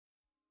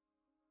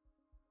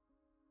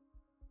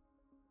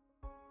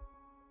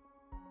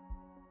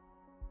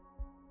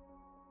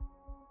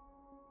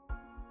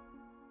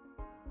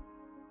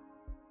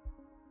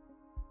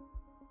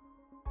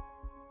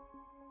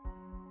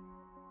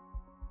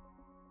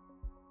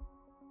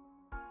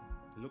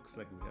Looks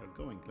like we are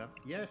going live.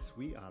 Yes,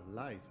 we are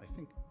live, I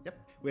think. Yep.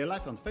 We are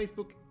live on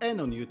Facebook and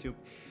on YouTube.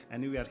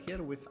 And we are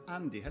here with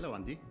Andy. Hello,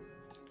 Andy.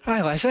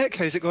 Hi, Isaac.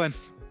 How's it going?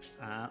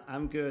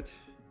 I'm good.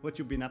 What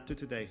you been up to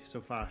today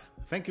so far?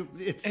 Thank you.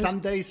 It's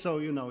Sunday, so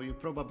you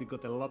probably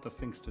got a lot of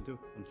things to do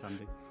on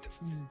Sunday.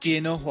 Do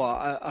you know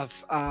what?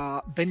 I've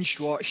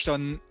binged watched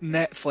on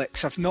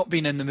Netflix. I've not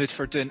been in the mood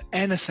for doing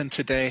anything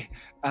today.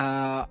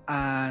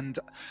 And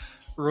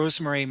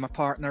Rosemary, my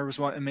partner, was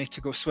wanting me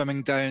to go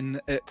swimming down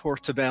at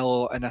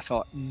Portobello, and I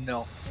thought,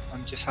 no,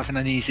 I'm just having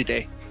an easy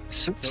day.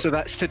 So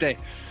that's today.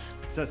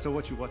 So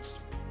what you watched?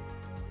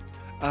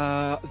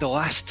 The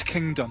Last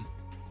Kingdom.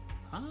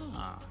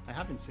 I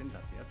haven't seen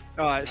that yet.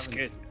 Oh, it's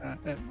good.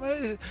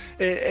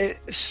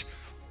 It's,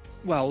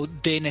 well,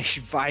 Danish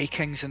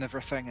Vikings and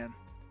everything, and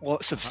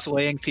lots of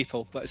slaying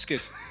people, but it's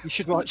good. You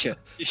should watch it.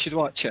 You should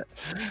watch it.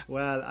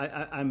 Well,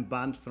 I'm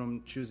banned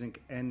from choosing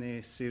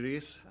any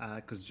series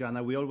because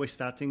Joanna, we always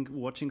starting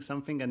watching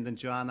something, and then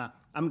Joanna,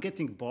 I'm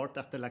getting bored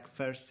after like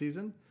first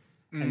season,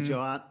 and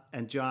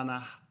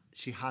Joanna,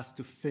 she has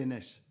to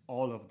finish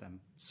all of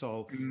them.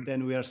 So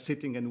then we are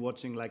sitting and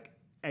watching like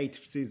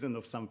 8th season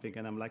of something,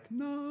 and I'm like,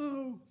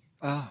 no.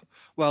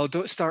 Well,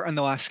 don't start on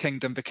The Last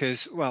Kingdom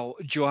because, well,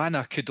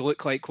 Joanna could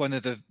look like one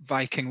of the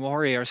Viking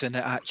warriors in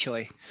it,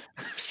 actually.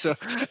 So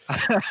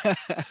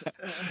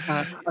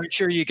I'm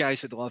sure you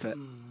guys would love it.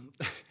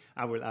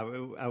 I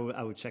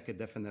will check it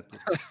definitely.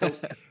 So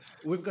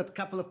we've got a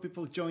couple of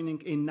people joining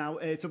in now.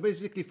 So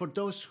basically, for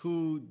those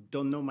who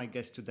don't know my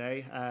guest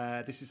today,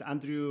 this is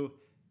Andrew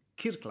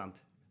Kirkland,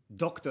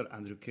 Dr.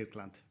 Andrew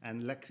Kirkland,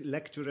 and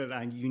lecturer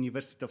at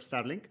University of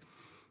Stirling.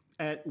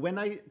 When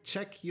I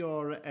check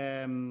your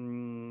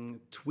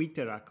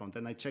Twitter account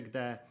and I check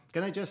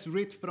can I just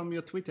read from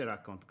your Twitter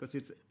account?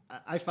 Because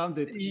I found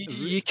it.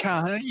 You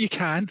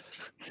can.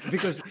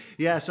 Because,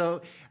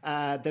 so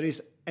there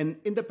is an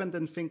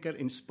independent thinker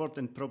in sport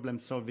and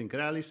problem-solving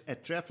realist, a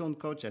triathlon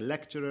coach, a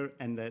lecturer,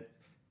 and a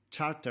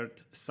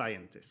chartered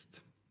scientist.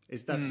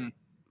 Is that...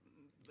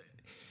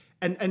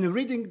 And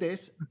reading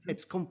this,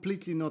 it's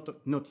completely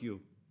not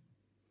you.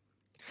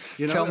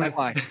 Tell me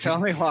why.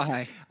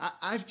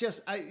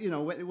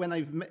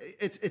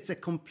 It's a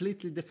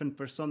completely different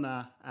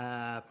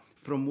persona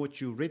from what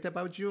you read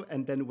about you,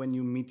 and then when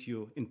you meet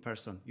you in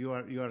person, you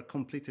are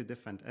completely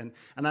different. And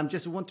I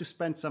just want to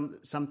spend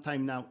some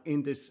time now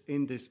in this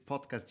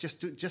podcast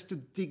just to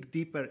dig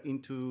deeper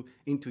into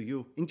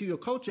your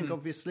coaching,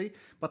 obviously,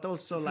 but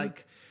also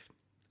like.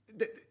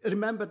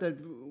 Remember that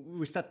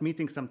we started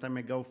meeting some time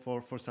ago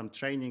for some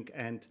training,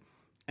 and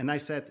I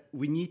said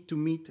we need to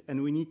meet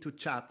and we need to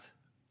chat.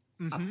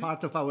 A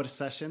part of our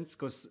sessions,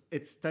 because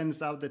it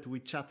turns out that we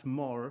chat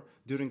more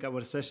during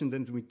our session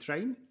than we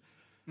train.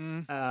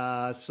 And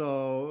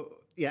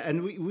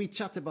we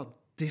chat about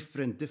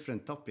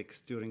different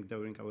topics during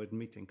our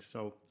meetings.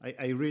 So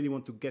I really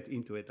want to get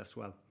into it as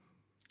well.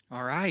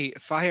 All right,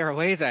 fire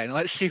away then.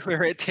 Let's see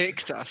where it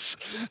takes us.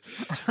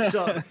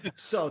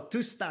 So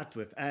to start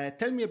with,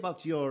 tell me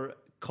about your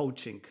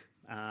coaching.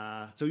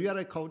 So you are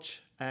a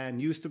coach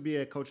and used to be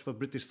a coach for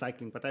British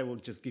Cycling, but I will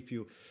just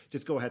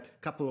go ahead,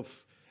 couple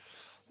of...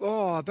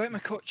 Oh, about my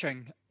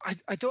coaching.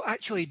 I don't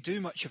actually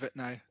do much of it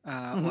now,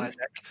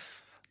 Isaac.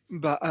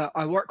 But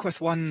I work with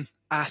one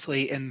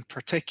athlete in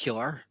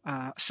particular.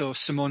 So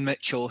Simone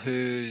Mitchell,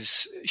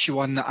 she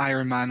won the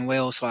Ironman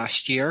Wales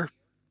last year.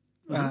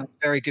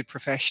 Very good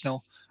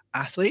professional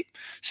athlete.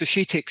 So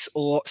she takes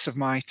lots of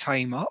my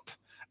time up.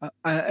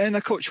 And I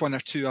coach one or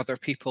two other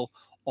people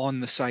on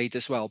the side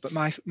as well. But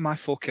my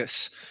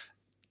focus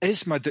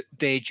is my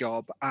day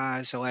job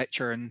as a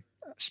lecturer in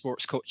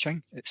sports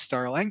coaching at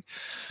Stirling.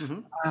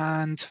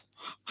 And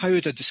how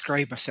would I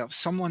describe myself?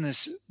 Someone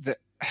that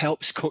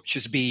helps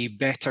coaches be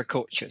better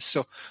coaches.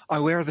 So I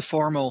wear the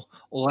formal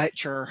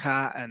lecturer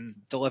hat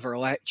and deliver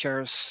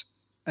lectures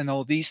and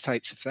all these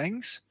types of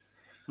things.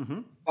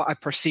 But I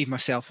perceive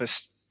myself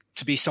as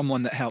to be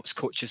someone that helps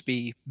coaches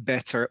be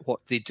better at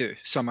what they do.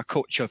 So I'm a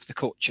coach of the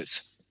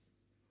coaches.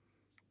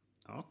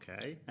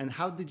 Okay. And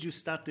how did you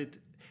start it?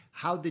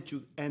 How did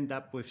you end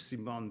up with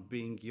Simone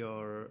being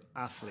your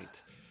athlete?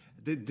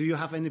 Do you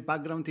have any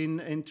background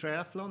in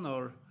triathlon,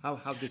 or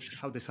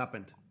how this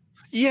happened?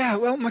 Yeah,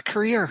 well, my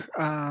career,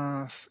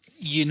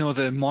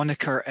 the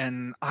moniker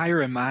in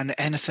Ironman,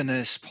 anything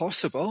is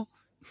possible.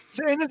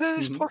 Anything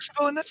is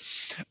possible in it.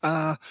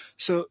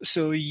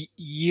 So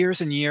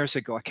years and years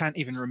ago, I can't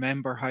even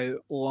remember how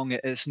long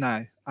it is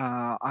now.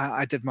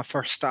 I did my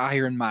first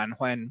Ironman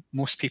when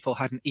most people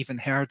hadn't even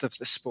heard of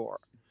the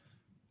sport,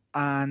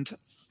 and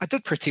I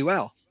did pretty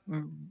well.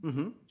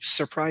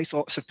 Surprised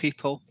lots of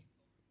people.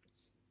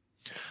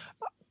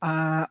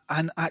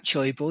 And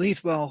actually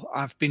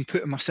I've been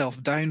putting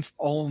myself down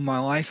all my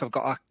life. I've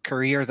got a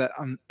career that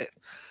it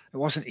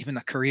wasn't even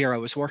a career. I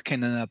was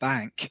working in a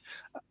bank,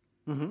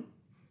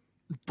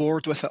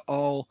 bored with it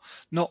all,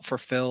 not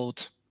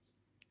fulfilled,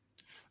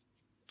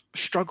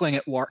 struggling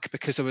at work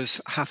because I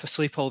was half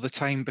asleep all the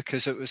time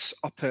because it was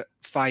up at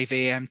 5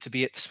 a.m. to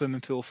be at the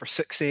swimming pool for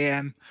 6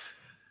 a.m.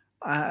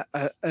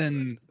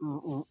 And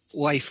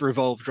life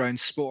revolved around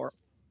sport.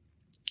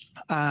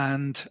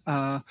 And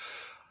I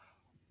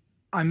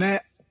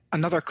met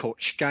another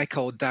coach, a guy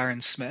called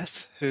Darren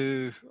Smith,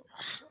 who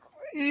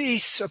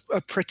he's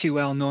a pretty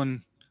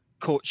well-known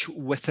coach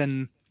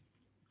within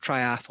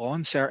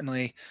triathlon,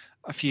 certainly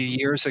a few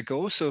years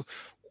ago. So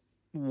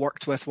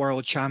worked with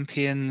world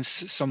champions,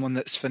 someone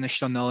that's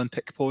finished on the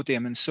Olympic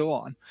podium and so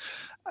on.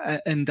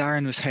 And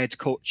Darren was head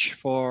coach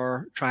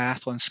for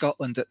Triathlon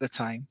Scotland at the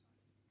time.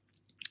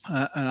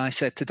 And I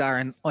said to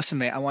Darren, listen,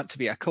 mate, I want to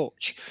be a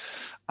coach.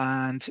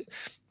 And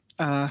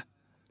I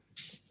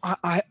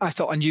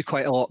thought I knew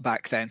quite a lot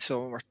back then.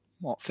 So we're,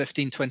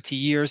 15, 20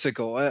 years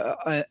ago.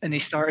 And he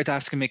started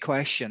asking me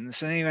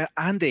questions. And he went,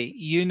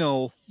 Andy,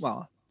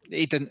 well,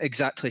 he didn't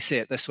exactly say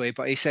it this way,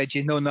 but he said,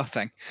 you know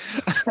nothing.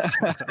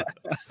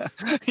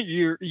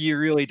 you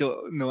really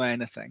don't know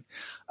anything.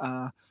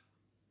 And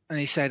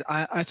he said,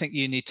 I think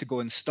you need to go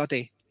and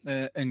study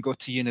and go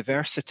to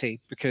university,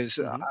 because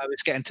I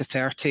was getting to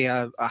 30.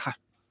 I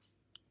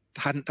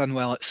hadn't done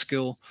well at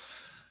school.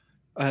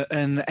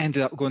 And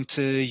ended up going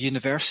to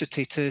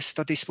university to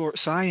study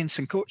sports science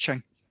and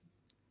coaching.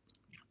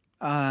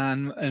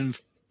 And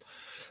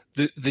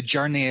the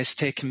journey has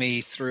taken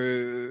me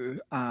through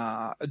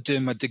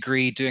doing my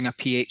degree, doing a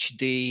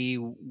PhD,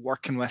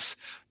 working with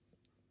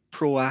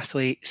pro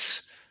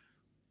athletes,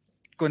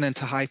 going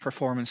into high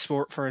performance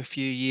sport for a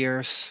few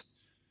years.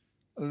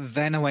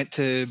 Then I went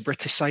to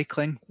British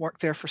Cycling,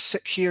 worked there for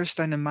 6 years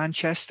down in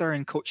Manchester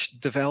and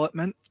coached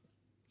development.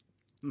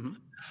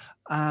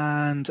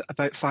 And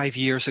about 5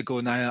 years ago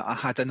now, I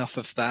had enough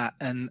of that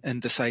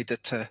and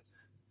decided to,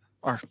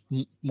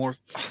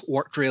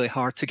 worked really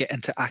hard to get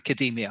into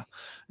academia.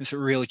 It was a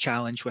real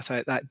challenge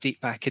without that deep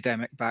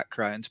academic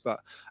background, but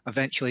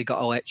eventually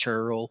got a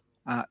lecturer role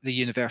at the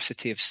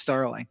University of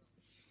Stirling.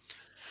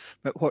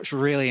 But what's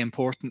really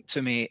important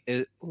to me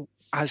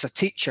as a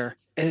teacher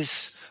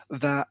is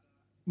that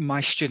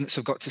my students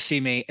have got to see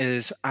me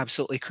as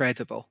absolutely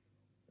credible.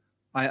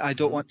 I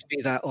don't want to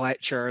be that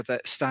lecturer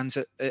that stands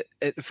at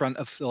the front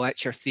of the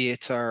lecture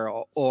theatre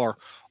or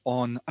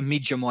on a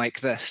medium like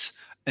this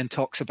and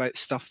talks about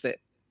stuff that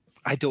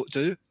I don't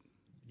do.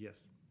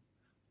 Yes.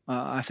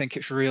 I think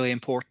it's really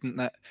important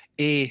that,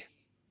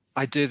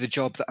 I do the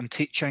job that I'm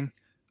teaching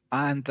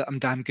and that I'm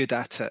damn good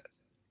at it.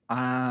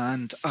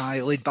 And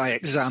I lead by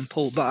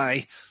example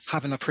by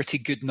having a pretty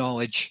good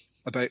knowledge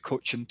about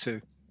coaching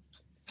too.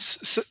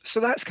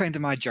 So that's kind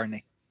of my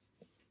journey.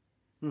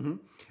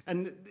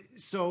 And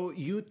so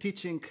you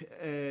teaching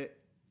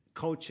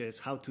coaches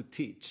how to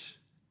teach,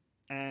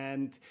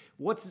 and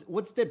what's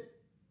the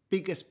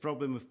biggest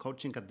problem with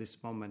coaching at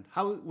this moment?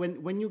 How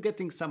when you're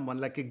getting someone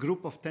like a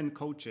group of 10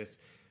 coaches,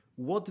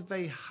 what do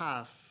they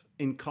have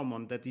in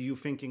common that you're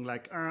thinking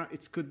like,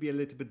 it could be a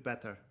little bit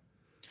better?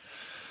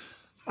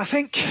 I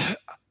think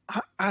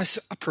as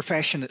a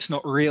profession, it's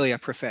not really a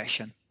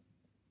profession.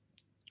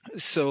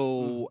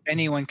 So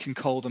anyone can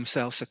call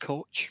themselves a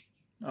coach,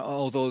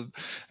 although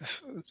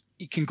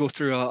you can go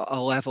through a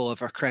level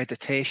of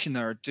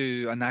accreditation or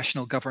do a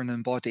national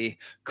governing body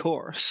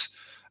course,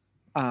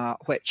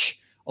 which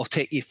will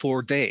take you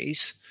 4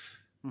 days.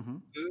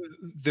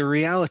 The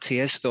reality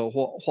is, though,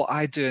 what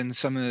I do and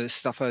some of the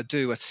stuff I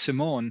do with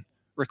Simone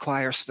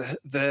requires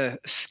the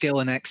skill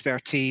and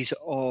expertise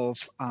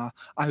of,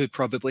 I would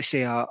probably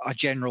say, a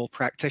general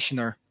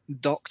practitioner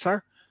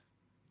doctor,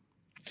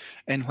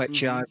 in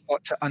which I've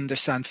got to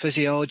understand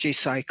physiology,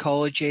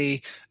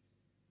 psychology,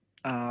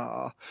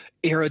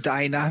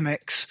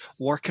 aerodynamics,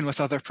 working with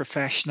other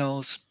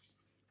professionals,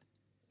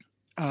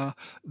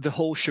 the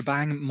whole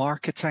shebang,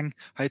 marketing,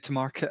 how to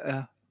market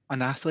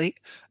an athlete,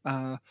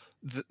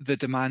 the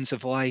demands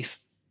of life,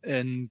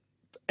 and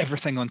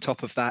everything on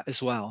top of that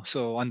as well.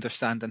 So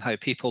understanding how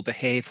people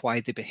behave,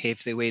 why they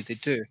behave the way they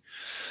do.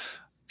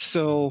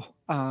 So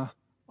I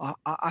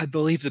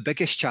believe the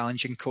biggest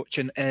challenge in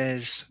coaching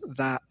is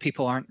that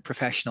people aren't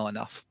professional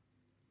enough.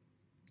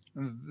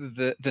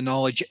 The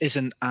knowledge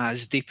isn't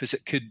as deep as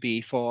it could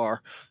be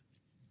for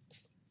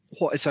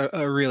what is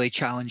a really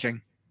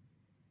challenging,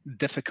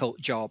 difficult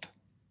job.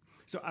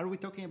 So are we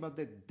talking about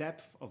the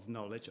depth of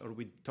knowledge, or are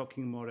we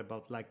talking more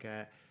about like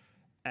a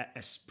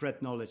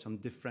spread knowledge on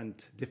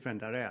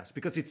different areas?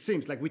 Because it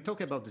seems like we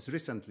talked about this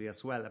recently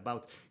as well,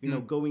 about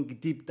going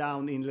deep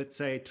down in, let's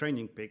say,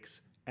 Training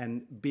Peaks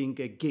and being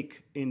a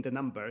geek in the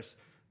numbers,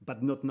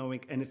 but not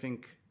knowing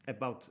anything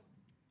about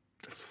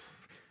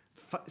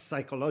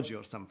psychology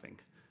or something.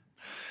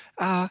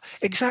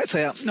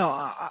 Exactly.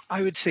 No,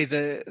 I would say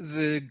a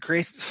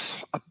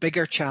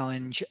bigger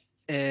challenge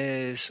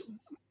is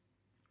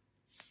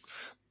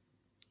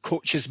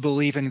coaches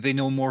believing they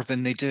know more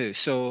than they do.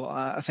 So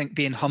I think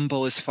being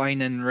humble is fine,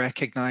 and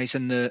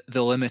recognizing the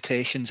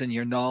limitations in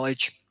your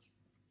knowledge,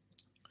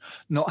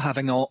 not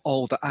having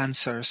all the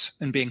answers,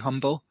 and being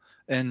humble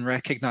and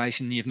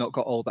recognizing you've not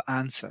got all the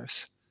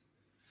answers.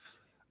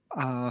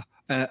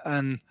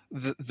 And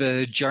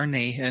the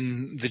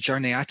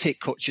journey I take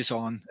coaches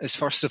on is,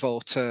 first of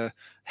all, to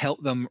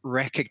help them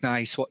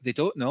recognize what they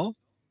don't know,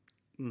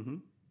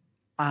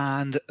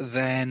 and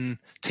then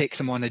take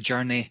them on a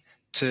journey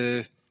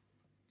to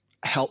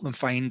help them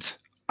find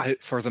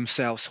out for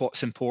themselves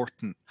what's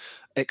important,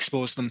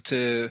 expose them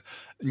to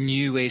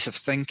new ways of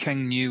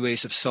thinking, new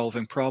ways of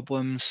solving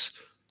problems,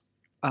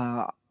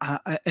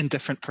 in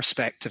different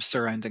perspectives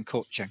surrounding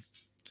coaching.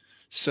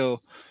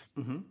 So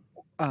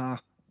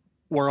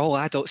we're all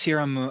adults here.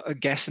 I'm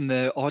guessing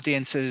the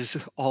audience is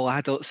all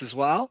adults as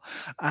well.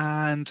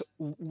 And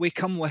we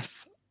come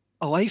with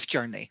a life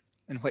journey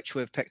in which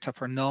we've picked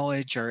up our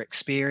knowledge, our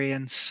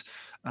experience,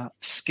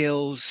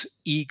 skills,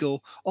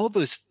 ego, all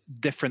those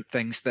different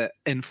things that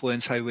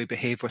influence how we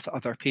behave with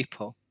other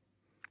people.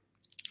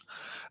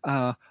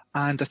 And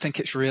I think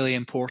it's really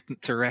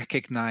important to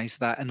recognize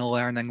that in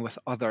learning with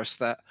others,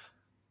 that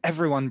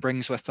everyone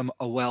brings with them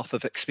a wealth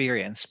of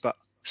experience, but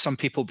some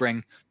people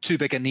bring too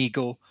big an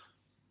ego.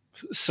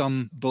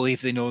 Some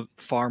believe they know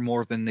far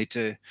more than they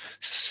do.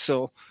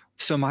 So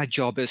my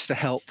job is to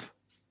help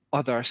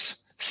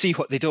others see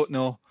what they don't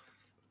know,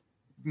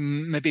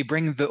 maybe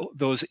bring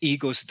those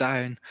egos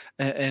down,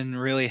 and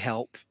really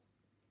help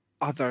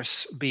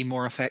others be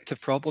more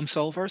effective problem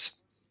solvers.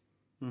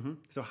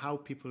 So how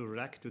people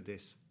react to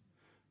this?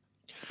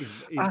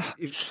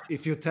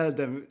 If you tell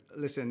them,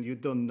 listen, you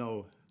don't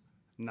know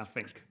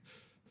nothing.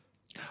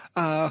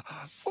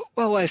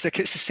 Well, Isaac,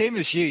 it's the same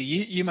as you.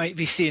 You might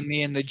be seeing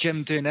me in the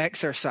gym doing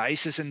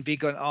exercises and be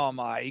going, oh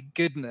my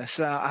goodness,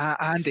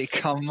 Andy,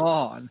 come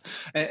on.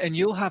 And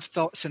you'll have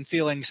thoughts and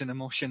feelings and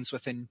emotions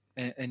within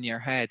in your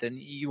head, and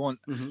you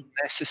won't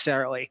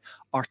necessarily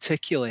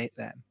articulate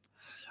them.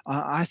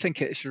 I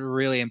think it's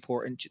really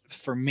important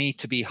for me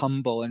to be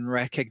humble and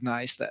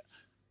recognize that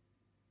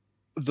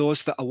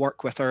those that I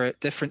work with are at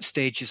different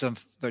stages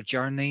of their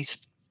journeys.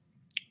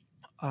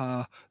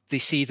 They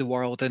see the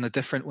world in a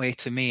different way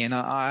to me, and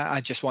I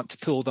just want to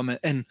pull them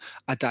in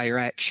a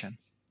direction.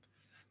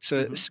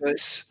 So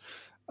it's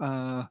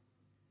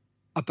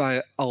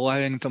about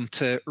allowing them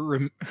to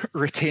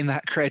retain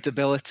that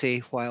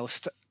credibility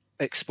whilst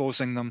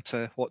exposing them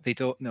to what they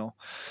don't know.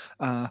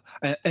 And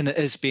it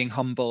is being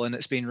humble, and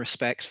it's being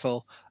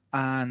respectful,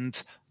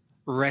 and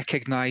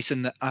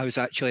recognizing that I was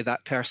actually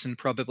that person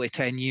probably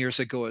 10 years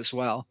ago as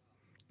well,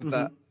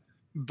 that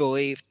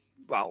believed,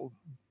 well,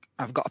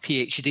 I've got a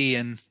PhD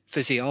in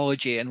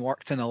physiology and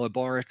worked in a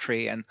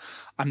laboratory, and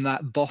I'm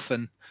that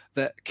boffin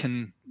that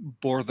can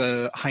bore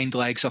the hind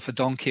legs off a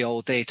donkey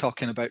all day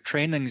talking about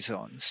training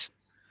zones.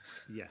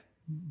 Yeah.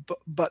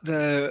 But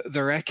the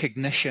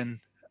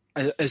recognition,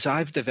 as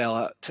I've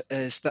developed,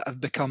 is that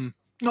I've become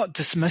not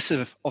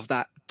dismissive of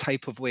that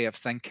type of way of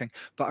thinking,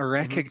 but I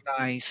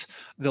recognize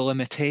the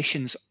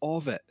limitations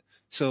of it.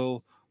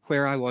 So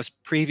where I was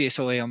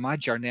previously on my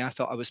journey, I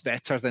thought I was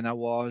better than I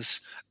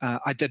was.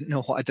 I didn't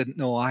know what I didn't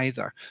know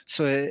either.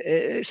 So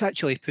it's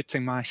actually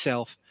putting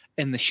myself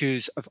in the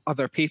shoes of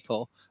other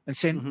people and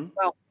saying,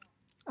 well,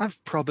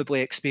 I've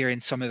probably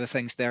experienced some of the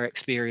things they're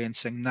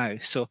experiencing now.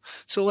 So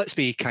let's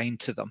be kind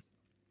to them.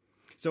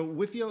 So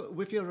with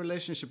your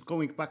relationship,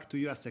 going back to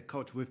you as a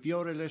coach, with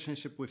your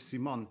relationship with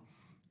Simone,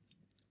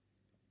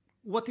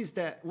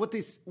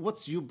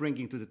 what's you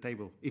bringing to the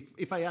table?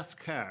 If I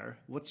ask her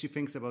what she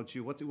thinks about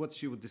you, what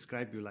she would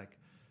describe you like?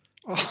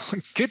 Oh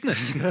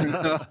goodness!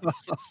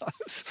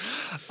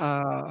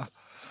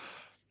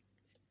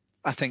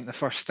 I think the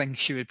first thing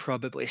she would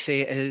probably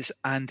say is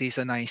Andy's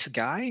a nice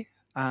guy,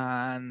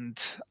 and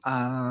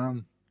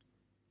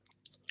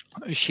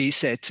she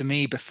said to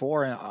me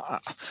before.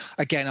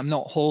 Again, I'm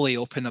not wholly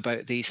open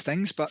about these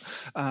things, but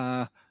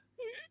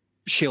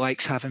she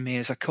likes having me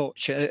as a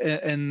coach,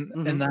 and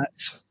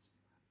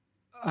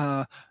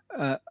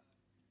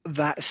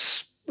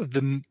that's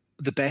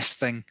the best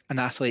thing an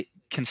athlete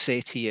can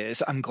say to you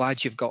is, I'm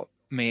glad you've got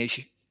me as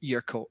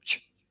your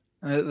coach.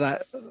 We've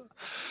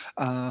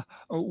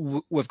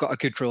got a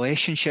good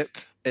relationship.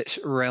 It's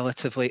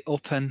relatively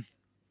open.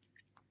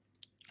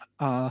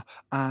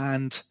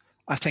 And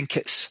I think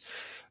it's,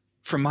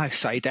 from my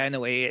side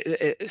anyway,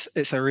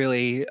 it's a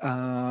really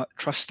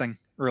trusting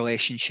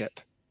relationship.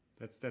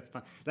 That's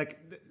fun. Like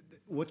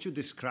what you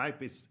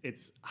describe is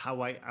it's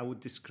how I would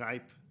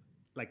describe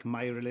like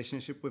my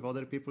relationship with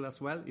other people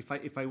as well.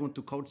 If I want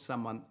to coach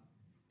someone,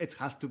 it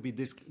has to be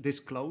this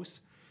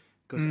close,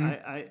 because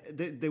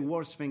the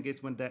worst thing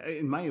is when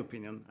in my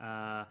opinion,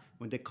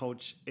 when the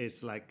coach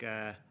is like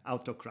an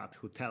autocrat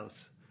who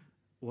tells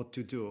what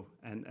to do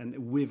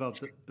and without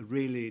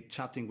really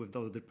chatting with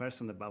the other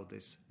person about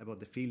this, about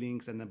the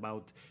feelings and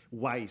about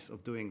whys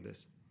of doing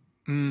this.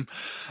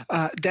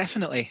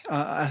 Definitely.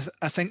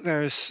 I think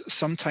there's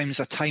sometimes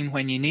a time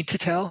when you need to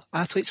tell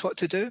athletes what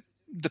to do,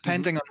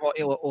 depending on what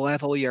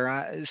level you're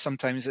at.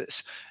 Sometimes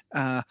it's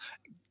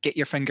get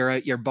your finger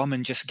out your bum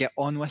and just get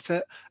on with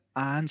it.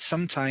 And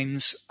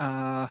sometimes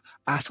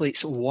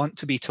athletes want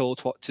to be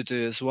told what to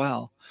do as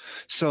well.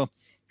 So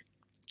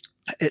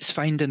it's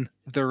finding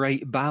the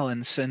right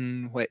balance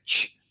in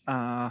which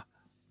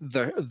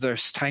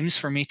there's times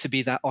for me to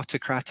be that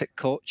autocratic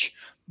coach,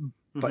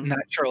 but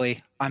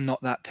naturally I'm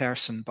not that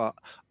person. But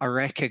I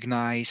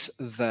recognize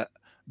that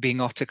being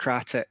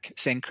autocratic,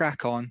 saying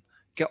crack on,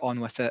 get on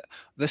with it,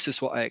 this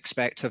is what I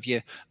expect of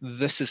you,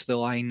 this is the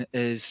line,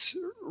 is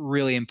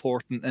really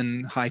important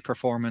in high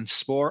performance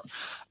sport,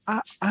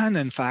 and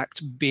in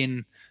fact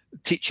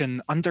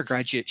teaching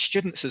undergraduate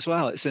students as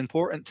well. It's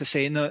important to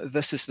say, no,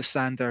 this is the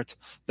standard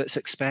that's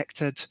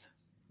expected.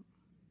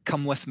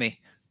 Come with me.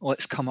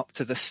 Let's come up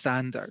to the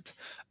standard.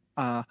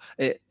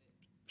 It's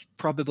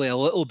probably a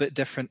little bit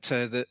different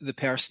to the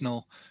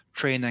personal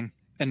training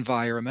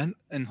environment,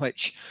 in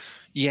which,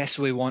 yes,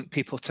 we want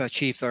people to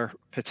achieve their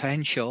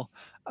potential,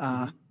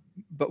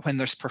 but when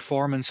there's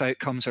performance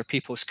outcomes or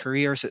people's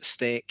careers at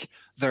stake,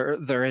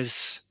 there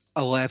is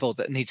a level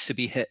that needs to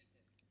be hit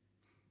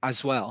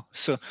as well.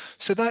 So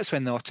that's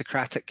when the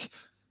autocratic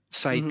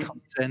side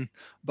comes in,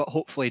 but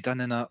hopefully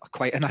done in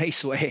quite a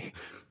nice way.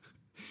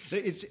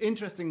 It's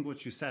interesting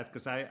what you said,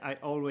 because I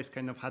always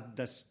kind of had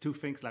these two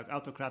things, like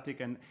autocratic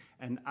and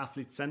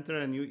athlete center,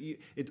 and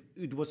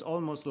it was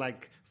almost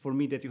like for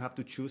me that you have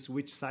to choose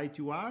which side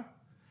you are,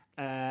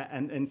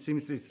 and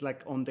seems it's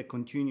like on the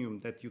continuum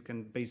that you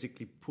can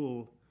basically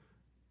pull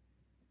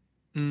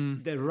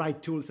the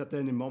right tools at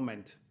any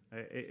moment,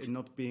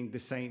 not being the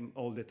same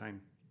all the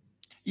time.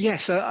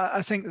 Yes,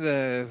 I think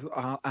the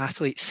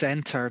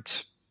athlete-centered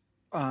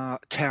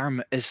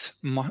term is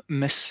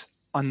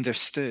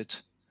misunderstood.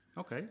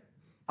 Okay.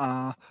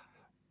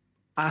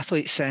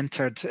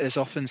 Athlete-centered is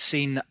often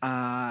seen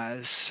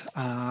as,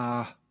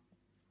 not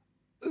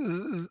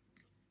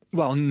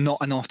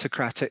an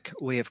autocratic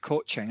way of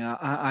coaching.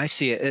 I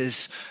see it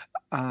as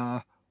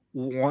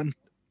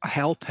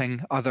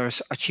helping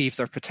others achieve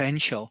their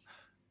potential.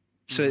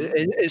 So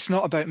it's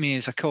not about me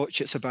as a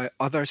coach, it's about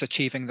others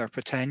achieving their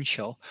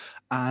potential.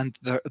 And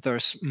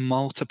there's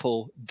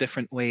multiple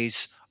different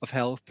ways of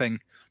helping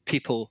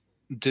people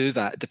do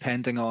that,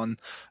 depending on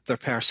their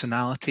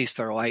personalities,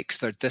 their likes,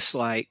 their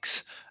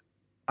dislikes,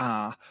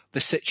 the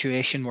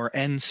situation we're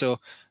in. So,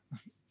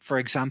 for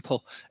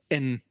example,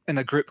 in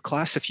a group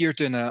class, if you're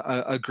doing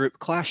a group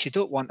class, you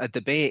don't want a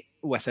debate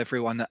with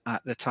everyone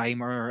at the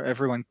time, or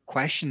everyone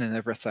questioning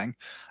everything.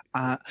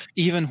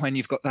 Even when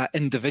you've got that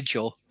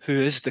individual who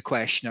is the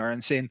questioner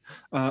and saying,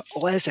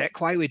 Leszek,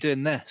 why are we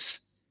doing this?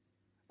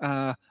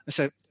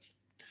 So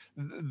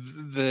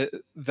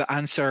the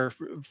answer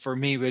for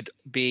me would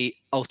be,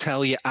 I'll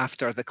tell you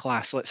after the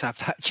class. Let's have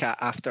that chat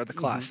after the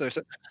class.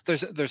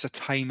 There's a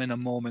time and a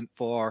moment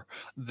for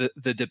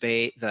the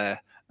debate, the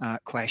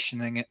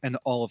questioning, and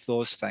all of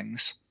those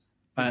things,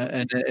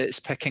 and it's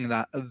picking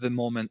the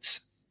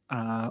moments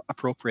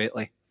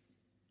appropriately.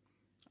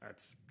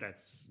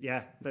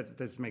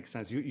 That makes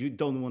sense. You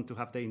don't want to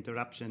have the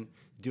interruption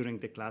during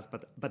the class,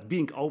 but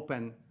being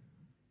open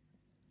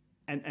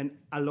and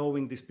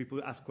allowing these people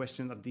to ask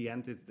questions at the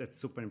end, that's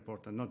super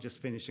important. Not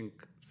just finishing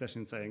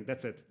session saying,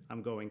 that's it,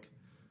 I'm going.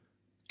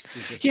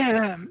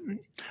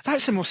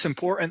 That's the most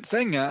important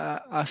thing.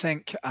 I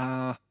think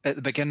at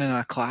the beginning of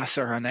a class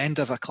or an end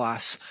of a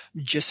class,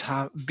 just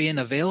being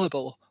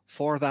available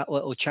for that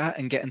little chat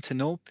and getting to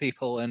know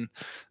people, and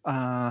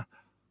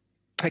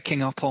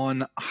picking up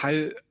on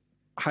how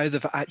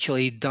they've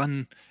actually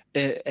done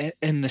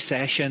in the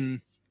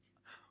session.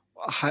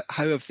 How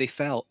have they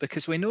felt?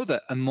 Because we know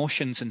that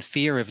emotions and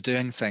fear of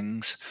doing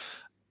things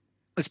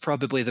is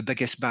probably the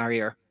biggest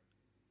barrier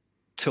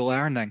to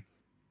learning.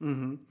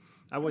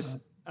 I was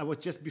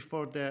just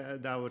before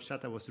our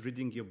chat, I was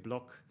reading your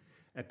blog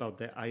about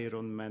the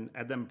Ironman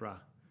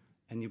Edinburgh,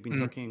 and you've been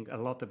talking a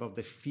lot about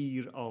the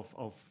fear of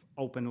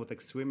open water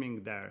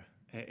swimming there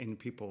in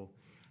people.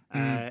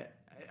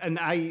 And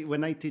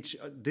when I teach,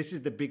 this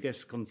is the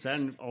biggest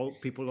concern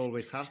people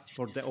always have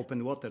for the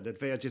open water, that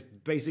they are just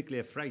basically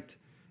afraid.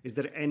 Is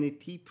there any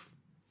tip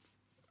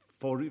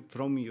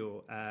from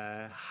you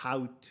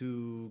how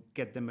to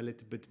get them a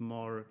little bit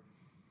more,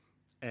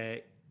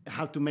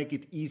 how to make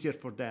it easier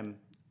for them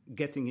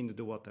getting into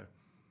the water?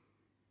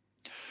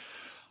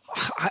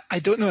 I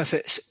don't know if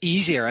it's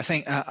easier. I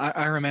think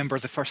I remember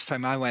the first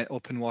time I went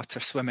open water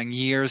swimming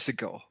years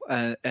ago,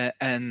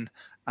 and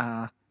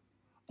I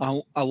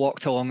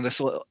walked along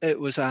this little, it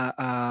was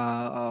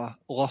a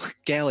Loch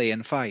Gelly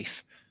in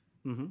Fife.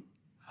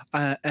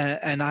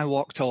 And I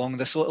walked along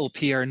this little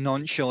pier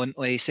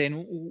nonchalantly,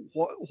 saying,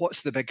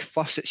 what's the big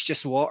fuss? It's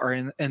just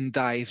water, and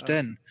dived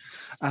in.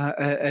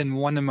 And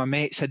one of my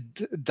mates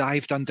had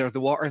dived under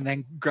the water and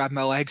then grabbed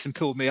my legs and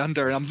pulled me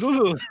under. And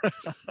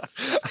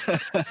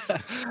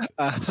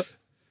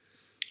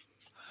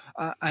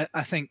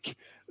I think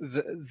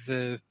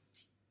the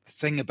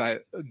thing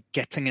about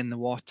getting in the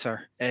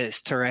water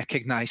is to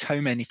recognize how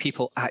many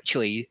people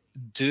actually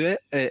do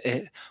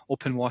it.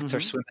 Open water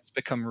swimming has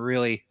become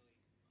really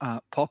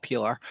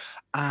popular,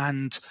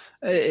 and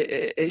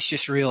it's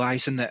just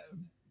realizing that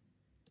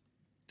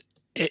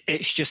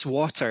it's just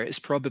water. It's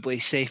probably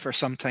safer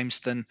sometimes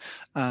than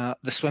the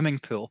swimming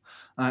pool.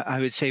 I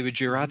would say, would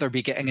you rather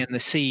be getting in the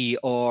sea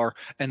or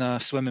in a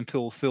swimming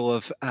pool full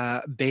of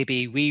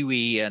baby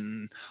wee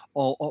and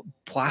all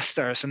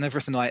plasters and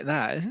everything like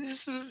that?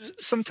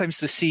 Sometimes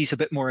the sea's a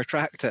bit more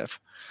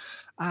attractive.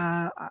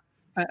 And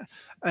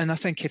I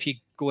think if you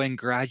go in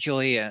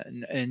gradually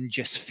and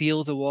just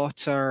feel the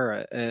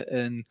water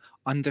and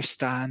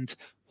understand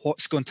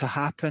what's going to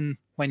happen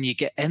when you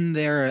get in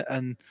there,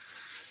 and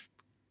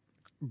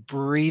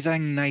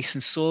breathing nice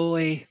and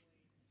slowly,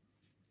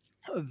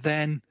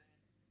 then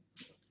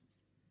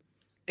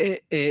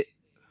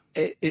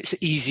it's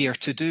easier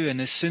to do.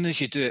 And as soon as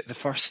you do it the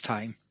first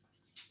time,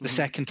 the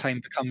second time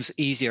becomes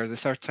easier. The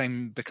third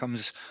time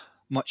becomes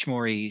much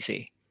more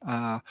easy.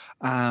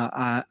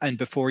 And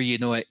before you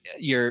know it,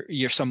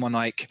 you're someone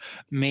like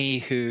me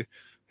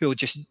who'll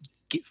just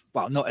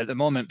well, not at the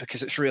moment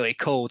because it's really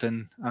cold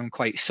and I'm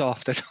quite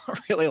soft. I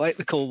don't really like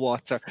the cold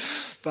water,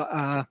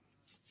 but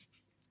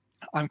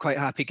I'm quite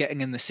happy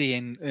getting in the sea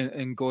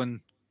and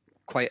going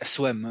quite a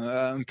swim.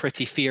 I'm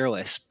pretty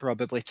fearless,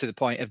 probably to the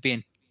point of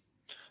being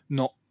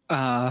not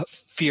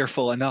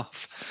fearful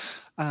enough.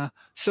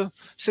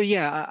 So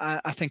yeah,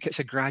 I think it's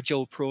a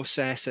gradual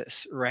process.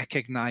 It's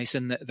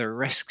recognizing that the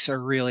risks are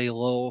really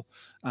low,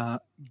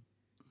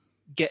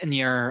 getting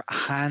your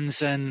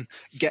hands in,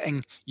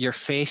 getting your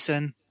face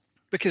in,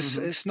 because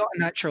it's not a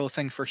natural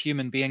thing for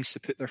human beings to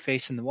put their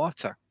face in the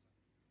water.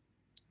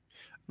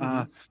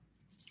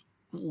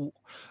 The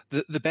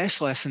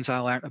best lessons I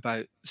learned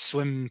about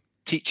swim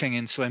teaching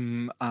and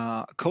swim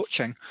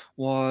coaching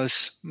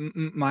was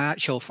my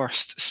actual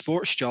first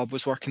sports job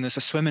was working as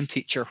a swimming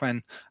teacher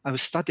when I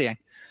was studying.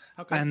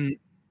 Okay. And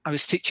I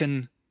was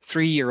teaching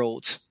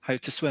 3-year-olds how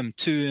to swim,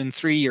 2 and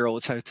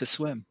 3-year-olds how to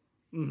swim.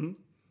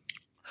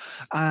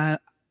 And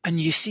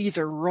you see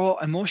the raw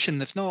emotion.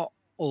 They've not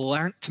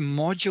learned to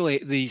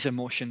modulate these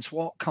emotions.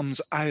 What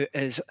comes out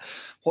is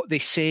what they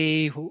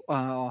say,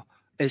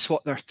 is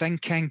what they're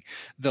thinking.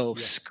 They'll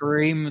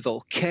scream,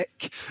 they'll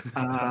kick,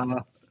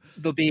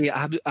 they'll be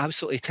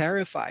absolutely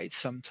terrified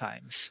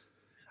sometimes.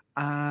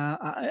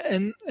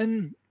 And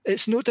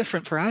it's no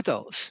different for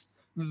adults.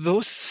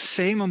 Those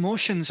same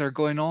emotions are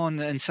going on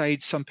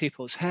inside some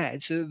people's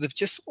heads. They've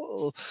just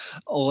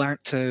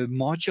learned to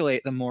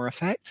modulate them more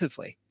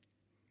effectively.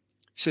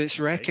 So it's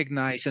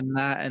recognizing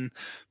that and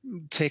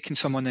taking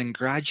someone in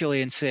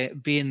gradually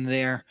and being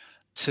there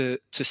to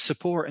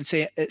support and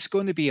say it's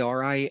going to be all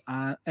right,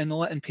 and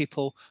letting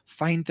people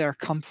find their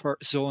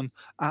comfort zone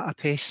at a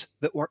pace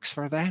that works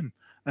for them,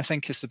 I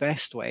think is the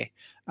best way.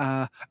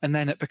 And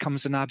then it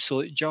becomes an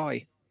absolute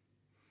joy.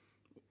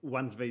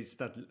 Once they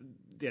start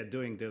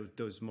doing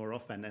those more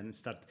often and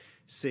start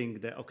seeing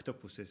the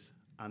octopuses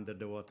under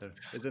the water,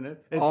 isn't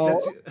it?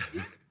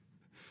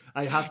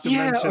 I have to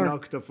mention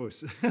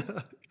octopus.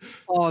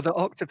 The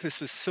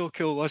octopus was so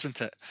cool,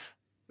 wasn't it?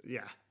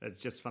 Yeah, it's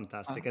just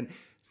fantastic.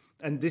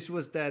 And this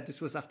was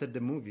after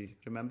the movie.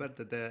 Remember about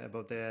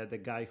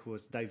the guy who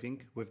was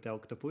diving with the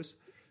octopus?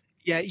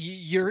 Yeah,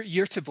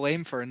 you're to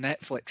blame for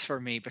Netflix for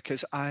me,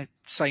 because I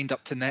signed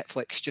up to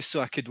Netflix just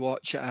so I could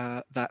watch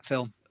that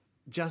film.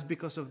 Just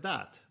because of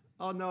that?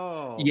 Oh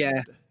no!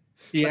 Yeah,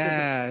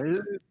 yeah.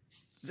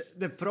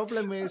 The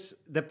problem is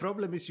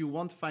you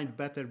won't find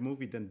better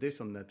movie than this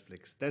on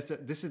Netflix.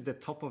 This is the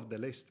top of the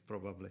list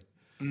probably.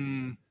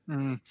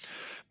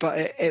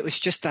 But it was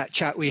just that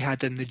chat we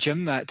had in the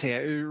gym that day.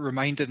 It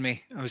reminded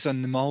me, I was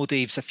on the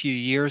Maldives a few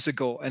years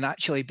ago, and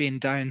actually being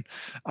down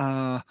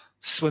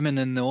swimming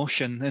in the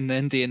ocean, in the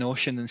Indian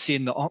Ocean, and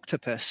seeing the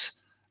octopus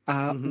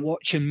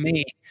watching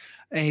me.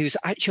 And he was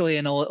actually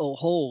in a little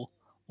hole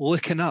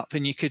looking up,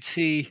 and you could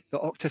see the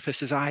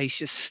octopus's eyes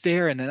just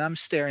staring, and I'm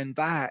staring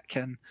back.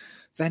 And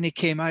then he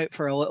came out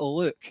for a little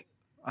look.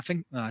 I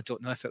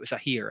don't know if it was a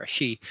he or a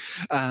she.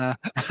 And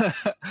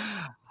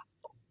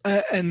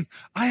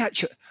I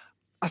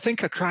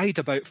think I cried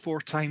about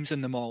 4 times in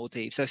the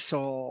Maldives. I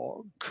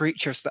saw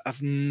creatures that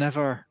I've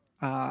never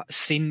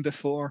seen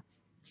before.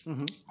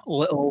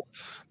 Little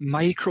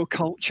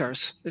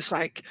microcultures. It's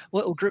like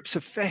little groups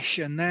of fish,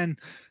 and then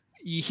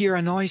you hear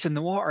a noise in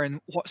the water,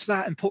 and what's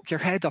that? And poke your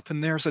head up,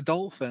 and there's a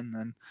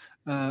dolphin.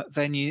 And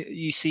then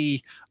you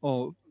see,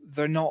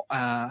 they're not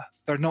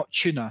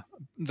tuna.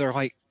 They're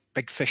like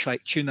big fish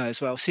like tuna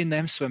as well. Seen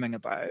them swimming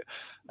about.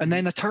 And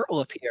then a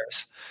turtle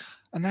appears.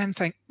 And then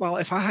think, well,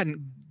 if I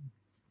hadn't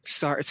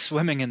started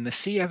swimming in the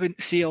sea, I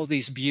wouldn't see all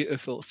these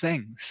beautiful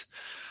things.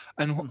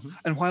 And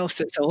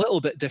whilst it's a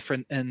little bit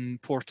different in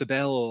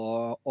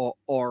Portobello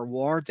or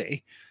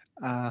Wardie,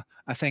 I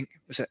think,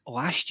 was it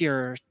last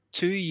year,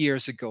 2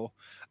 years ago,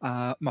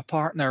 my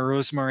partner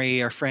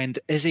Rosemary, our friend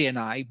Izzy, and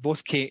I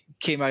both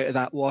came out of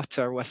that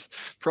water with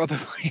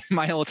probably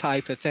mild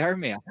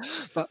hypothermia.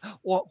 But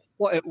what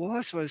it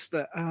was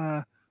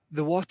that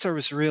the water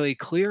was really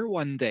clear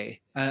one day,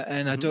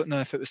 and I don't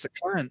know if it was the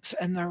currents,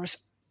 and there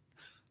was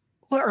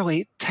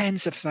literally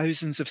tens of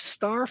thousands of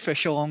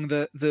starfish along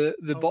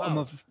the bottom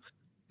of,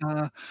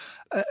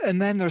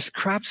 and then there's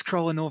crabs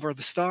crawling over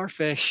the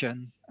starfish,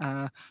 and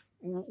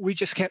we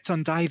just kept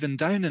on diving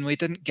down, and we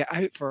didn't get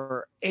out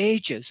for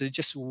ages. It's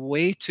just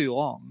way too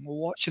long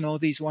watching all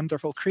these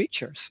wonderful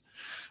creatures,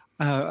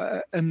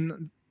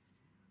 and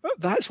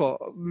that's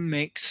what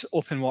makes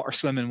open water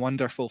swimming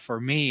wonderful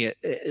for me.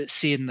 It's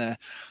seeing a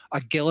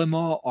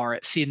guillemot, or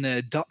it's seeing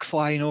the duck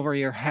flying over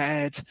your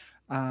head.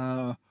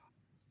 And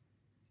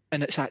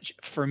it's actually,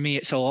 for me,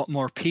 it's a lot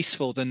more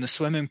peaceful than the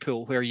swimming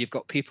pool, where you've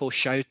got people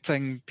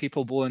shouting,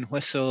 people blowing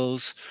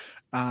whistles.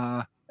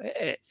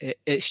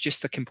 It's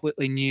just a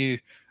completely new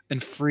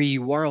and free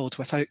world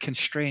without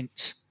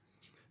constraints.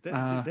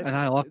 And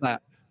I love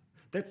that.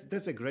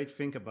 That's a great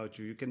thing about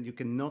you. You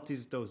can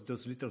notice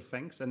those little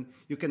things, and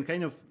you can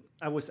kind of.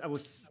 I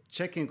was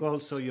checking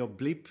also your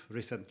Blip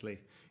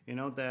recently. You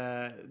know,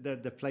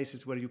 the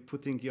places where you're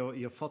putting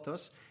your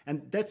photos,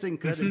 and that's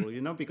incredible.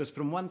 You know, because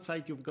from one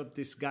side you've got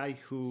this guy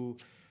who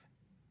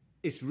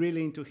is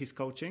really into his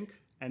coaching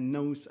and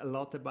knows a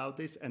lot about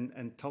this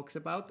and talks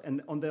about,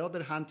 and on the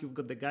other hand you've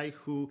got the guy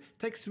who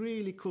takes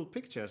really cool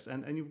pictures,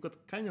 and you've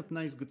got kind of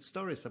nice good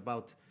stories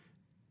about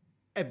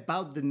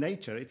the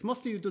nature. It's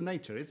mostly you do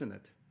nature, isn't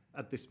it,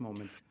 at this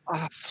moment?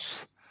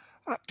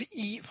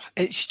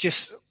 It's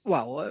just,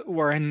 well,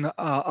 we're in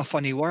a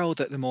funny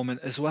world at the moment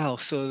as well.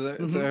 So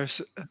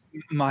there's,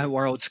 my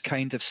world's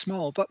kind of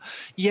small, but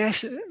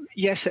yes,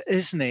 it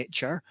is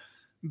nature.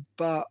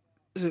 But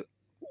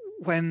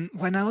when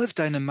I lived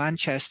down in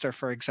Manchester,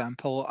 for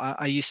example,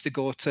 I used to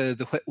go to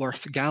the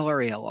Whitworth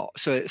Gallery a lot.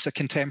 So it's a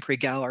contemporary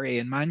gallery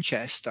in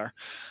Manchester,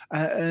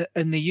 and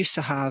they used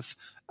to have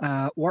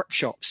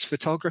workshops,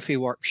 photography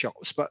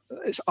workshops, but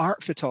it's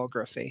art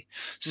photography.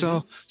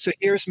 So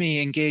here's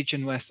me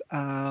engaging with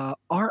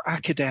art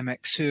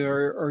academics who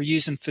are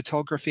using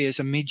photography as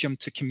a medium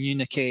to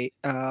communicate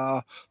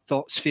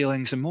thoughts,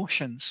 feelings,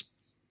 emotions.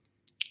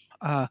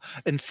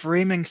 And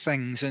framing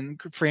things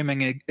and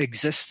framing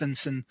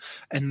existence in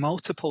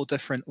multiple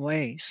different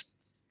ways.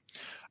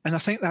 And I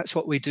think that's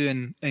what we do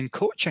in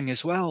coaching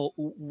as well.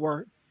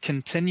 We're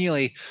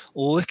continually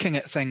looking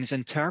at things,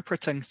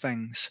 interpreting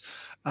things,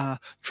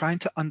 trying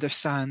to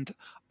understand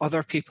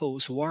other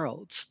people's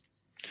worlds.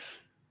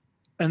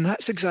 And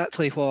that's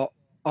exactly what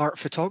art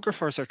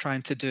photographers are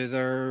trying to do.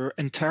 They're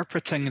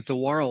interpreting the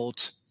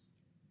world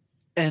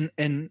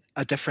in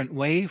a different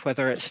way,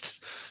 whether it's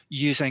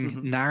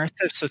using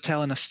narrative, so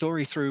telling a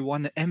story through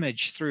one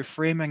image, through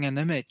framing an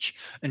image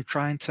and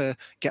trying to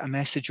get a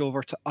message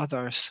over to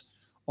others,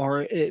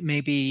 or it may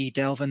be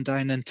delving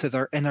down into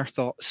their inner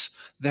thoughts,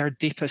 their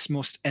deepest,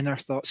 most inner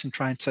thoughts, and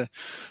trying to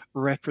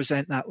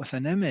represent that with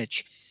an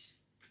image.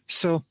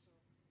 So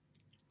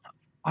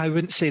I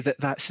wouldn't say that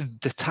that's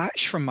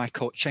detached from my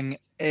coaching.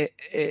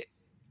 It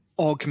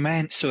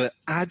augments, so it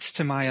adds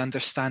to my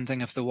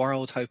understanding of the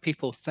world, how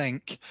people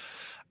think,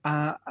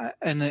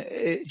 and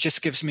it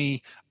just gives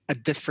me a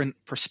different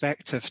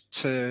perspective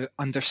to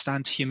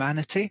understand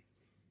humanity.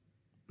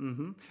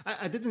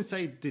 I didn't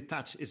say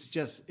detached. It's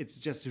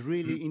just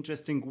really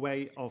interesting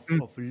way of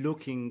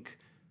looking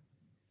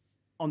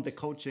on the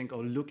coaching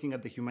or looking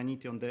at the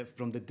humanity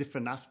from the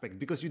different aspect,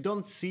 because you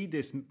don't see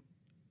this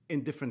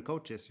in different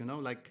coaches. You know,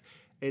 like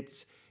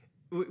it's.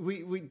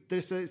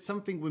 There's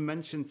something we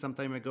mentioned some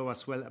time ago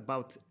as well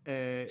about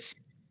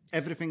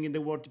everything in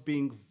the world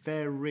being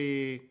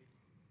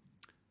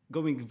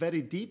going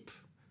very deep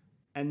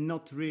and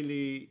not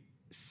really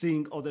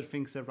seeing other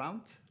things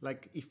around.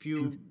 Like if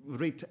you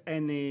read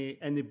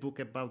any book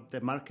about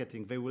the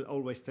marketing, they will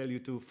always tell you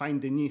to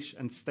find the niche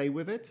and stay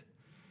with it.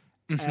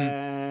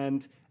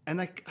 And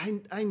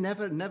I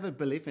never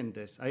believe in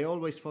this. I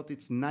always thought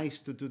it's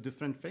nice to do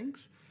different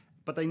things,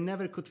 but I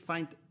never could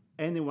find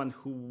anyone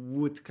who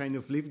would kind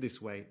of live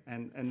this way,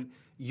 and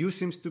you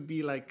seems to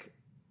be like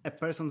a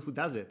person who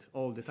does it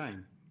all the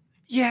time.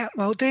 Yeah,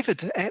 well,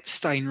 David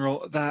Epstein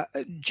wrote that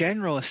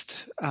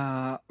generalist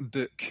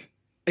book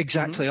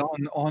exactly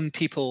on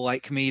people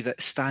like me that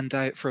stand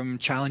out from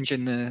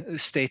challenging the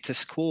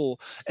status quo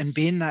and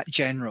being that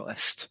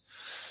generalist.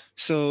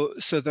 So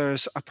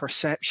there's a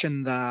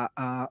perception that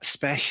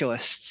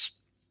specialists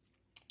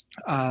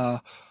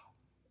are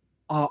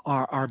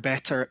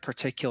better at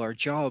particular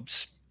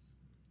jobs.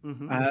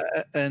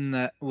 And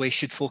that we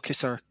should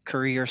focus our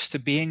careers to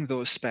being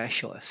those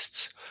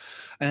specialists.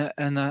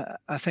 And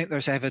I think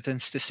there's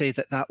evidence to say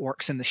that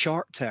works in the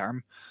short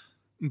term.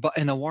 But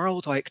in a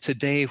world like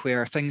today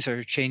where things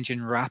are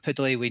changing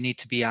rapidly, we need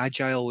to be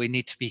agile, we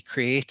need to be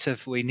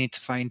creative, we need to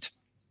find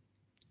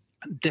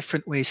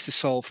different ways to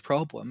solve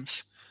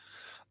problems.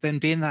 Then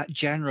being that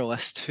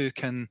generalist who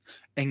can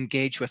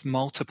engage with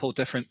multiple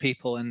different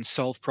people and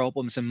solve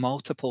problems in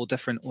multiple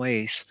different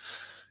ways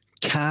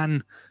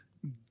can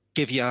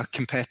give you a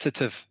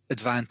competitive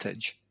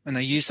advantage. And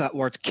I use that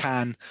word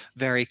 "can"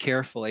 very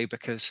carefully,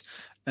 because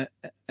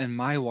in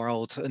my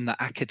world, in the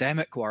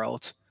academic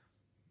world,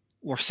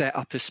 we're set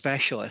up as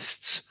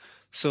specialists.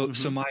 So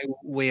my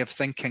way of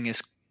thinking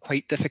is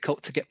quite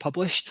difficult to get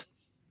published.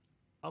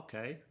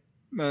 Okay.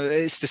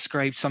 It's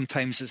described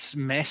sometimes as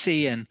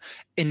messy and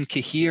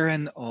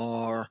incoherent,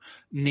 or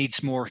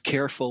needs more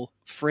careful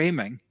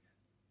framing.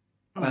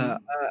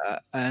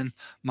 And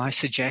my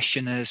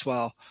suggestion is,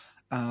 well,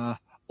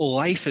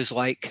 life is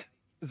like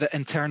the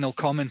internal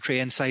commentary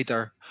inside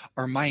our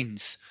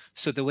minds.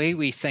 So the way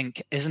we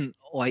think isn't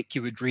like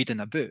you would read in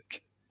a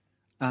book.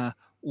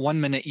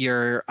 One minute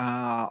you're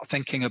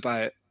thinking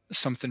about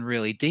something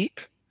really deep.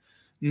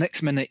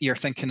 Next minute you're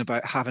thinking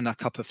about having a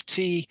cup of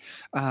tea.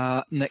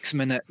 Next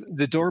minute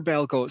the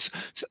doorbell goes.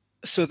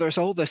 So there's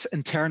all this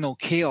internal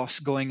chaos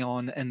going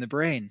on in the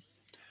brain.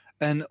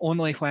 And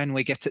only when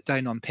we get it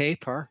down on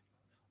paper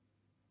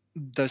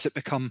does it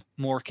become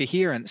more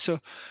coherent. So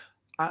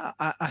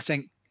I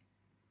think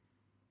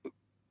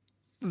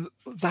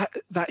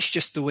that's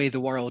just the way the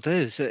world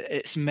is.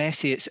 It's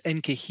messy, it's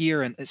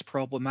incoherent, it's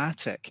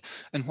problematic.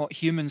 And what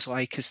humans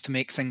like is to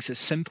make things as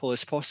simple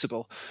as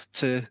possible,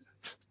 to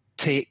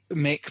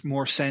make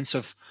more sense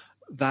of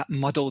that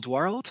muddled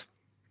world.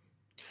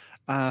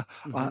 And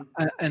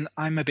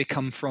I maybe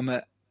come from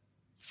it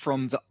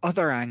from the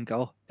other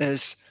angle,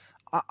 is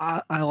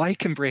I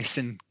like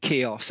embracing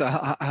chaos.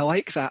 I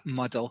like that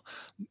muddle,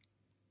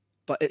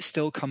 but it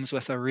still comes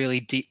with a really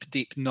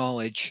deep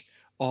knowledge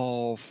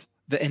of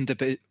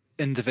the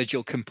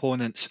individual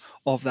components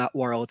of that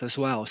world as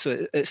well.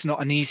 So it's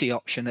not an easy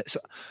option. It's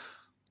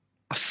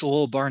a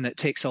slow burn. It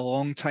takes a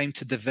long time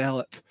to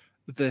develop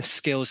the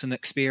skills and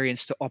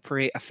experience to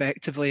operate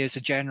effectively as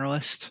a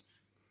generalist.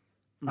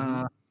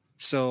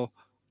 So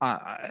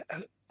I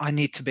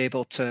need to be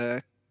able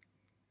to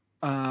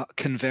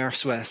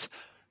converse with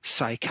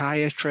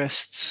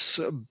psychiatrists,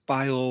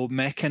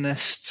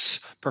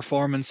 biomechanists,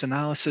 performance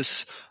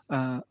analysis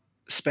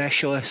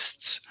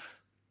specialists,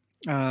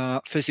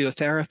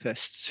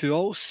 physiotherapists, who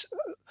also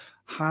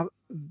have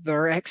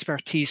their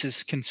expertise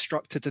is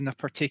constructed in a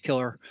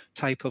particular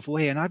type of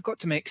way, and I've got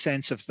to make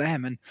sense of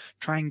them and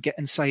try and get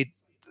inside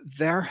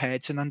their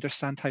heads and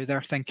understand how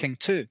they're thinking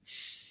too.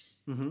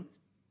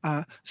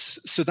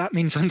 So that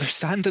means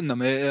understanding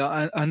them.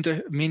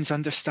 Means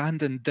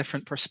understanding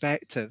different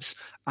perspectives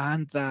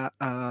and that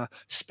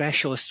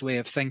specialist way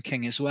of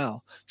thinking as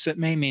well. So it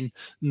may mean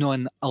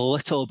knowing a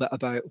little bit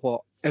about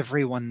what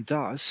everyone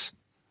does,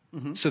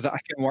 so that I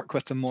can work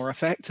with them more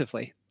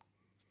effectively.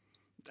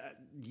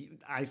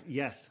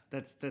 Yes,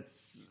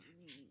 that's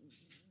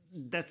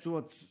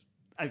what's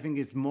I think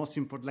is most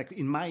important. Like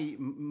in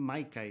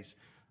my case,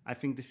 I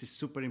think this is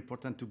super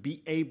important to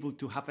be able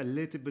to have a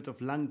little bit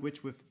of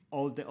language with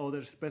all the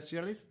other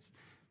specialists,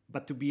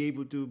 but to be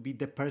able to be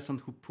the person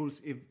who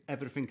pulls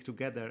everything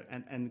together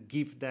and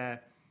give the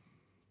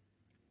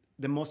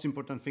most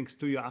important things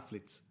to your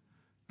athletes,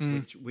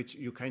 which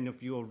you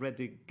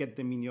already get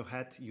them in your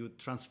head, you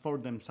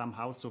transform them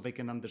somehow so they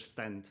can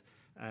understand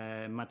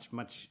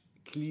much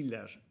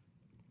clearer,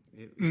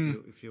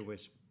 if you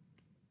wish.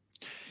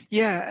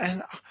 Yeah,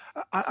 and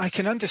I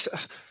can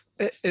understand.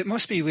 It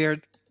must be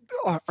weird.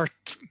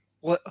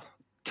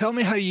 Tell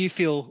me how you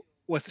feel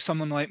with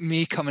someone like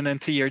me coming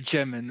into your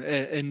gym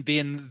and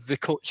being the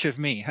coach of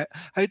me.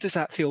 How does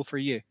that feel for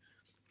you?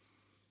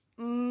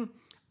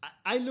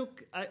 I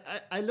look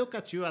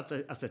at you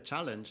as a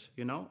challenge,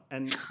 and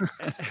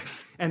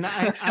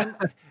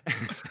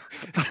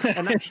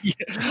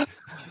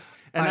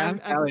I'm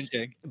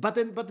challenging. But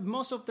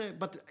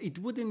it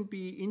wouldn't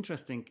be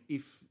interesting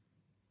if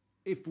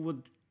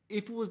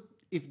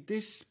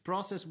this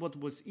process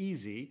was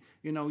easy,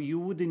 you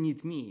wouldn't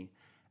need me.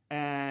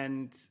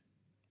 And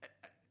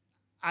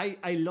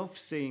I love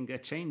seeing a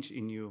change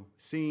in you,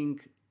 seeing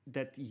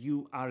that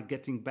you are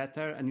getting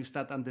better and you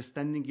start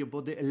understanding your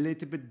body a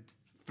little bit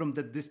from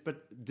the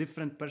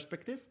different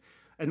perspective.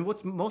 And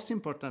what's most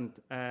important,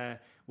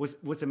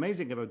 was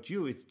amazing about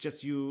you, it's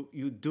just you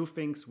do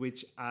things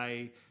which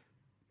I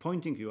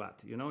pointing you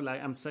at,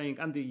 like I'm saying,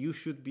 Andy, you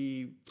should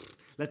be,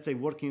 let's say,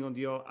 working on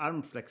your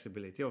arm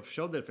flexibility or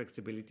shoulder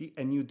flexibility,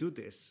 and you do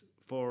this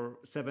for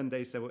 7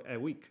 days a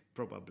week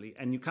probably,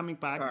 and you're coming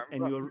back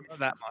and you're not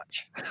that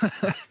much.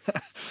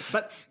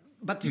 but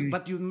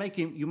you're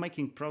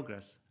making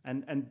progress,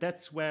 and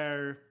that's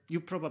where you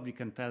probably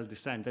can tell the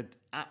same, that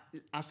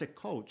as a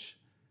coach,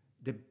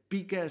 the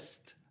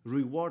biggest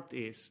reward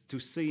is to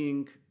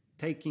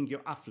taking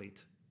your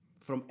athlete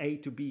from A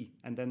to B,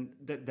 and then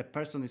the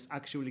person is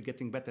actually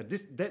getting better.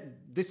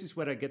 This is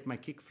where I get my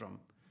kick from.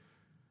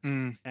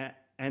 And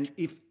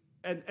it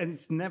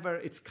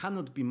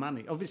cannot be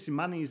money. Obviously,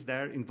 money is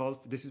there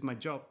involved. This is my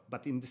job,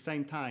 but in the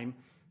same time,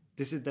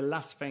 this is the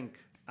last thing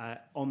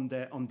on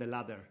the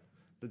ladder.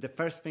 The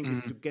first thing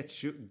is to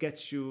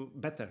get you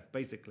better.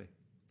 Basically,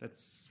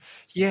 that's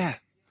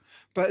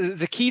But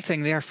the key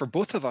thing there for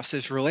both of us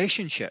is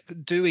relationship.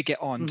 Do we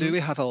get on? Do we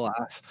have a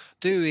laugh?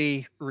 Do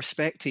we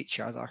respect each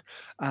other?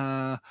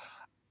 And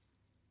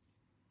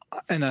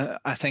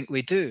I think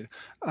we do.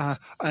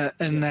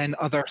 And then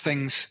other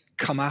things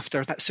come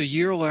after that. So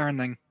you're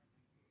learning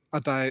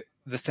about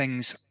the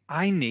things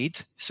I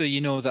need. So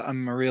you know that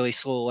I'm a really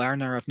slow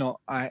learner.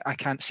 I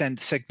can't send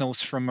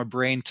signals from my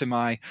brain to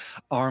my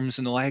arms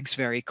and legs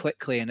very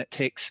quickly, and it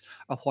takes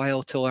a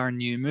while to learn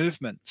new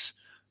movements.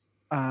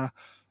 And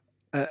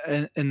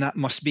that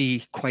must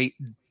be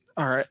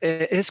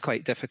it is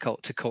quite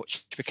difficult to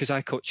coach, because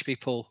I coach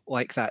people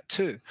like that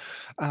too.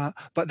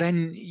 But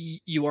then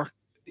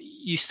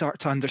you start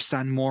to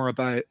understand more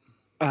about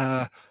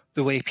the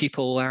way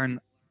people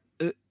learn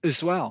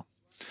as well.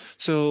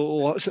 So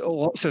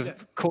lots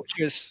of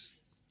coaches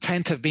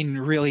tend to have been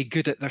really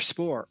good at their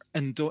sport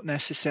and don't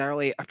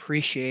necessarily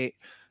appreciate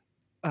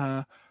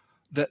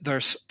that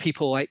there's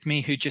people like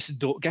me who just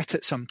don't get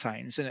it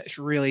sometimes, and it's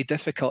really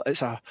difficult.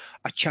 It's a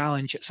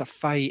challenge, it's a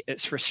fight,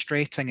 it's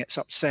frustrating, it's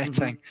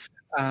upsetting,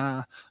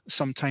 Mm-hmm.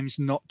 Sometimes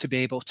not to be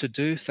able to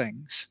do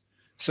things.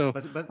 So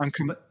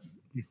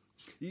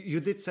you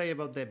did say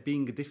about that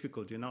being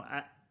difficult.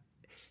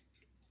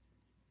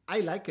 I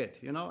like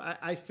it.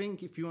 I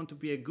think if you want to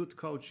be a good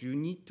coach, you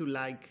need to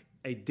like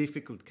a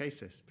difficult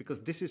cases,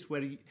 because this is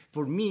where,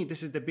 for me,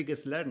 this is the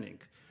biggest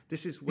learning.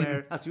 This is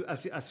where, as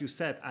you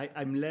said,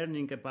 I'm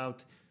learning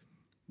about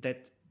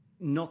that.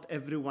 Not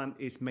everyone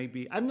is,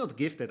 maybe I'm not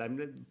gifted.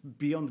 I'm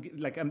beyond,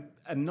 like I'm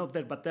not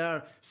there, but there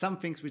are some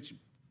things which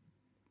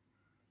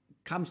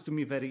comes to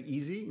me very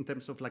easy in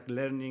terms of like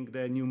learning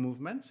the new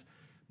movements.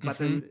 But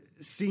then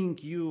seeing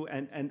you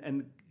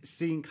and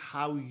seeing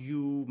how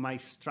you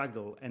might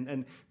struggle,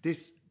 and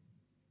this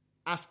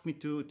asked me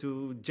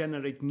to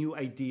generate new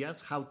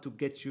ideas, how to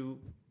get you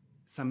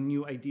some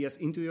new ideas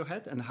into your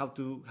head, and how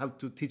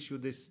to teach you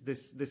this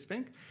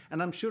thing.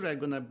 And I'm sure I'm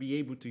gonna be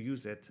able to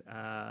use it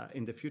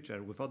in the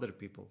future with other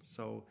people.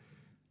 So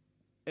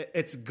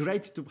it's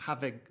great to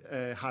have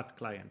a hard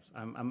clients.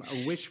 I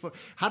wish for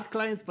hard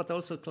clients, but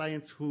also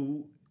clients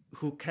who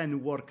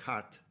can work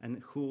hard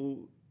and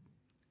who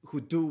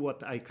do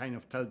what I kind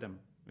of tell them.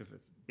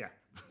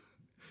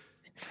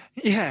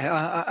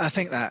 I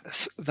think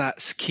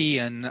that's key.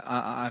 And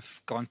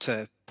I've gone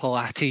to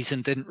Pilates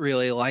and didn't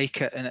really like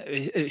it, and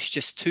it's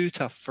just too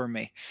tough for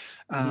me.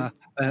 And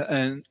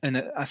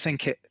I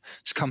think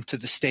it's come to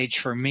the stage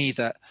for me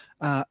that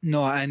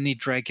no, I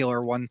need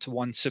regular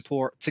one-to-one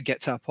support to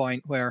get to a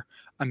point where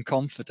I'm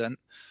confident.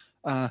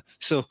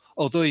 So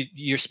although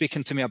you're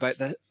speaking to me about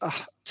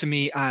to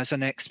me as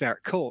an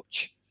expert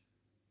coach,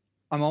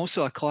 I'm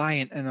also a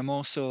client, and I'm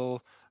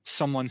also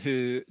someone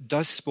who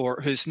does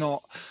sport, who's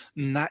not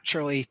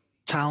naturally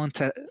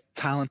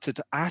talented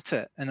at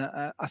it. And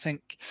I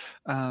think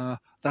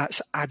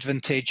that's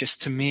advantageous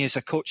to me as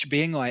a coach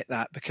being like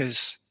that,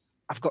 because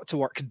I've got to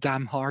work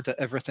damn hard at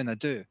everything I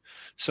do.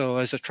 So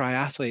as a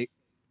triathlete,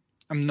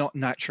 I'm not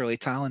naturally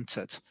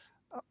talented,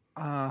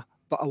 but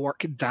I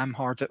work damn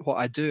hard at what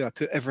I do. I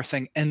put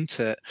everything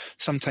into it,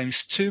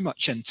 sometimes too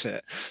much into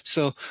it.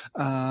 So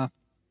I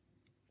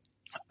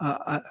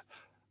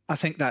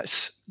think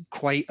that's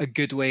quite a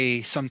good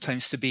way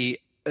sometimes to be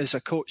as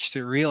a coach,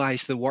 to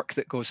realize the work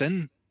that goes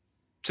in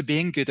to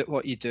being good at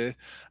what you do,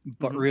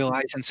 but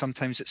realizing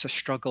sometimes it's a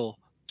struggle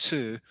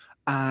too.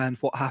 And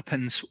what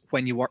happens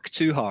when you work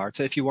too hard?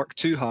 If you work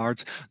too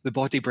hard, the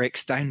body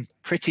breaks down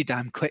pretty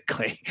damn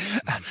quickly.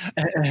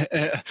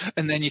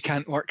 And then you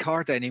can't work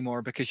hard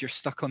anymore because you're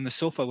stuck on the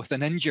sofa with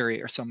an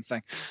injury or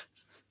something.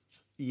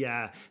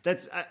 Yeah,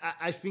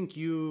 I think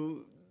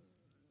you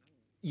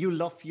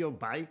love your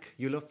bike,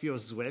 you love your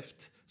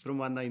Zwift, from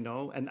what I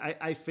know, and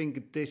I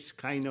think this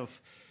kind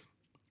of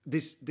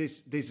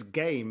this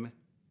game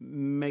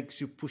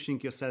makes you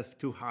pushing yourself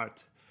too hard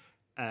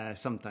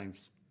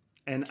sometimes,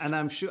 and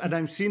I'm sure, and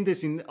I'm seeing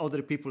this in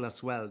other people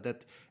as well,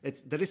 that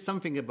there is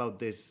something about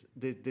this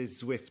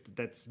Zwift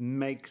that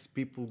makes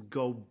people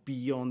go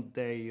beyond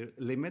their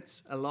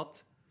limits a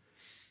lot.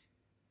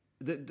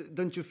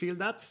 Don't you feel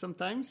that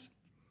sometimes?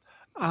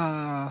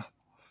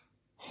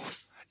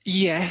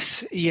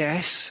 Yes.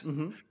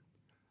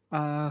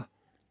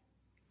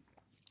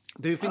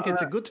 Do you think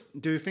it's a good?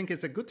 Do you think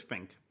it's a good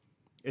thing?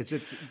 Is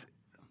it?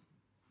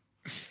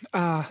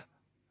 I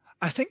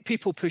think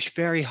people push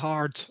very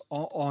hard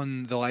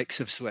on the likes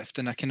of Zwift,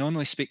 and I can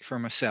only speak for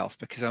myself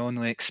because I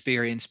only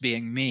experience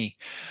being me.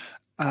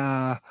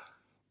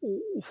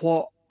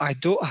 What I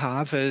don't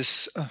have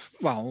is,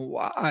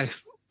 I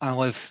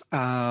live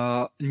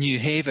New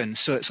Haven,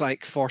 so it's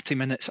like 40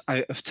 minutes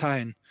out of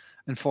town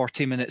and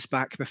 40 minutes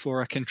back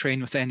before I can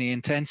train with any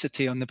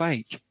intensity on the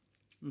bike.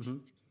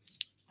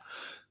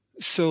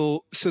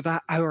 So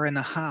that hour and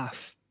a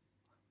half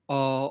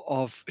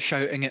of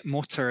shouting at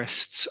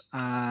motorists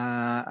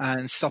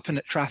and stopping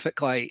at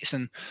traffic lights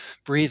and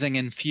breathing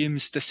in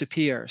fumes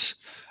disappears.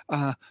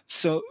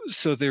 So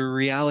the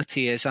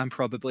reality is I'm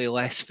probably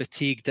less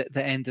fatigued at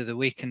the end of the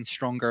week and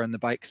stronger on the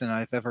bike than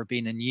I've ever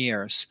been in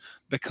years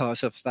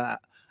because of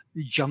that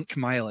junk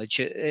mileage.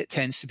 It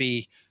tends to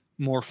be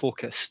more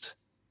focused.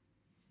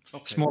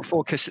 Okay. It's more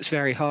focused. It's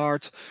very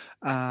hard,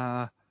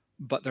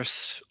 but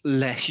there's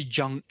less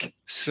junk,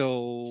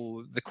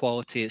 so the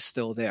quality is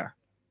still there.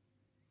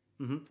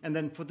 And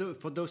then for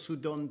those who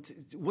don't,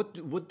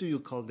 what do you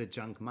call the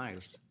junk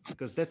miles?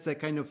 Because that's a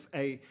kind of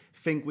a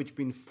thing which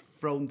been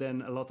thrown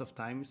then a lot of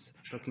times,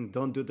 talking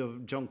don't do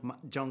the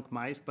junk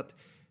miles. But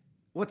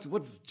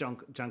what's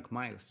junk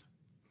miles?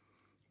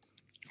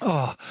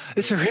 Oh,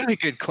 it's a really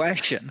good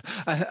question.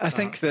 I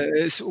think that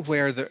is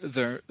where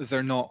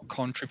they're not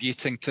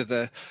contributing to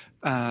the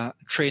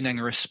training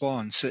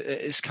response.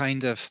 It's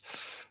kind of,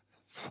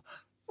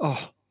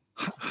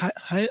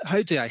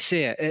 how do I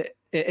say it?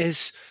 It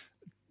is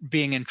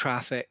being in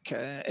traffic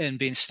and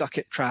being stuck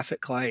at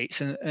traffic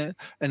lights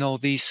and all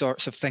these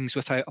sorts of things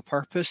without a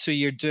purpose. So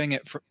you're doing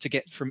it to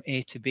get from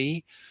A to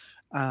B.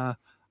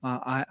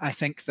 I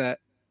think that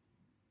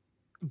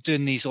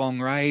doing these long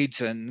rides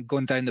and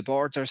going down the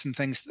borders and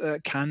things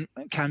can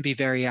be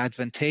very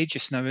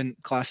advantageous. Now, I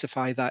wouldn't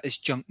classify that as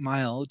junk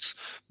miles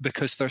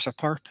because there's a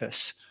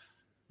purpose.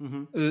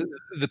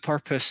 The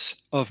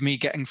purpose of me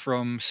getting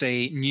from,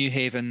 say, New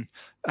Haven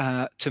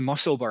to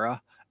Musselburgh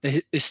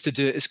is to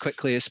do it as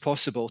quickly as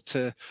possible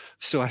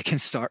so I can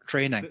start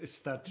training.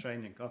 Start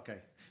training, okay.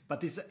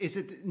 But is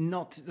it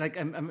not like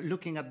I'm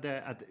looking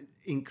at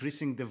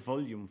increasing the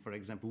volume, for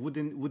example?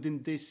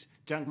 Wouldn't this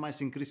junk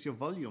mice increase your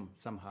volume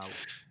somehow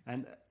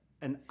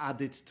and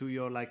add it to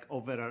your like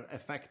overall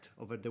effect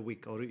over the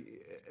week, or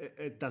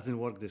it doesn't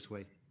work this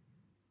way?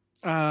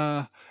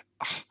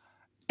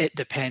 It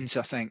depends,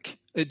 I think.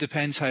 It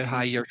depends how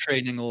high your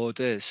training load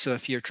is. So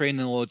if your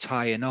training load's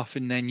high enough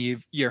and then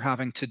you're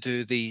having to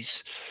do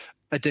these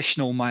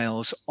additional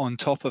miles on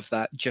top of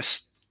that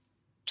just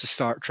to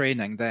start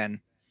training,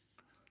 then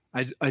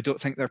I don't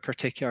think they're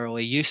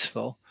particularly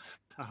useful.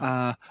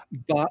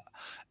 But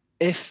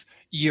if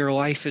your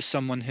life is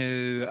someone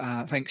who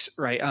thinks,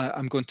 right,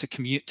 I'm going to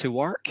commute to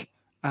work,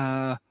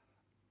 and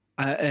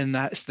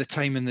that's the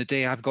time in the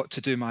day I've got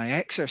to do my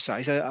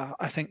exercise,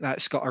 I think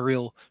that's got a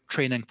real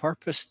training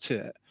purpose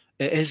to it.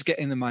 It is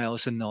getting the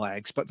miles in the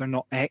legs, but they're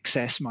not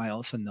excess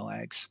miles in the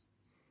legs.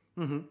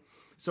 Mm-hmm.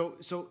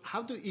 So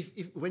how do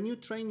if when you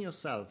train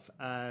yourself,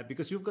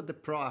 because you've got the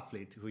pro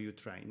athlete who you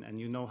train and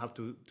you know how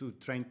to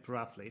train pro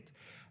athlete,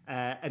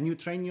 and you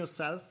train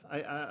yourself,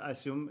 I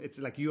assume it's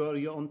like you are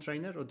your own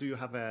trainer, or do you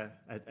have a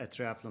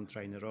triathlon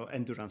trainer or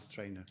endurance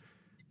trainer?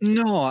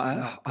 No,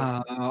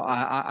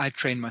 I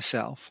train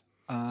myself.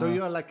 So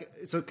you are like,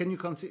 so can you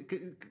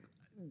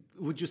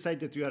would you say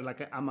that you are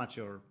like an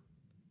amateur?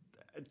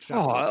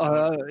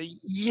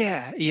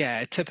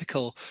 Yeah,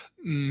 typical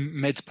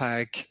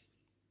mid-pack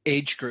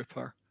age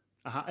grouper.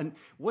 And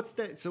what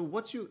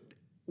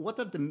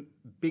are the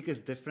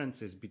biggest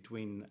differences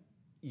between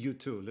you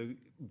two, like,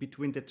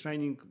 between the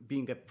training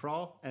being a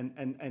pro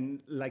and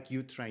like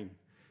you train?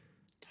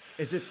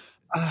 Is it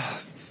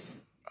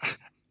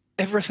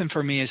everything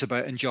for me is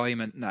about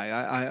enjoyment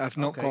now. I've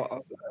not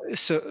got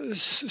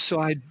so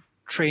I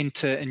train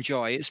to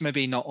enjoy. It's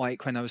maybe not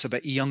like when I was a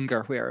bit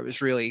younger where it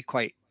was really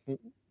quite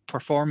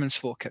performance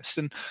focused,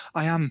 and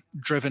I am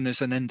driven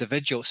as an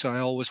individual, so I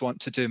always want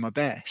to do my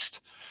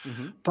best.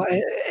 Mm-hmm. But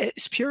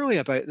it's purely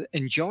about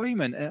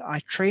enjoyment.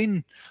 I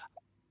train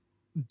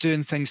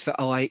doing things that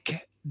I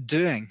like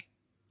doing.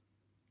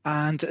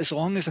 And as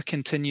long as I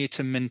continue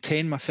to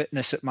maintain my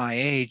fitness at my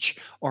age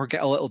or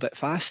get a little bit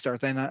faster,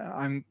 then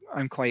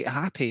I'm quite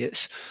happy.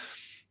 It's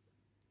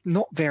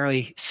not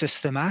very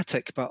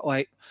systematic, but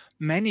like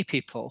many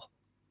people,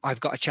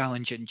 I've got a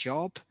challenging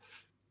job.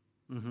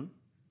 Mm-hmm.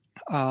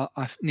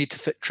 I need to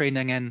fit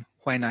training in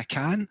when I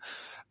can.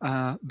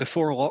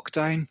 Before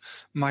lockdown,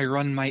 my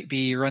run might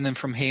be running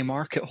from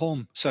Haymarket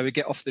home. So I would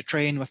get off the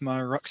train with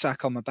my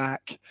rucksack on my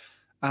back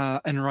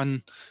and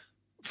run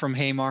from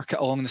Haymarket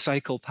along the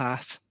cycle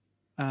path,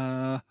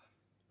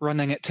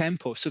 running at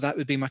tempo. So that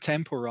would be my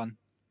tempo run.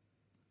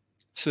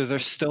 So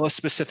there's still a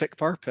specific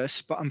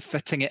purpose, but I'm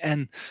fitting it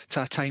in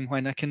to a time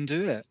when I can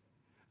do it.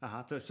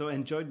 So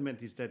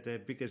enjoyment is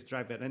the biggest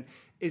driver. And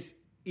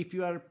if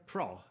you are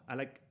pro,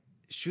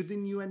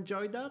 shouldn't you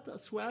enjoy that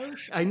as well?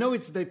 I know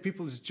it's the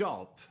people's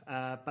job,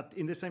 but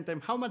in the same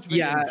time, how much do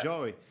you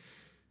enjoy?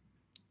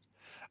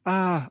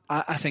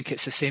 I think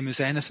it's the same as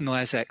anything,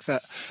 Leszek,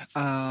 that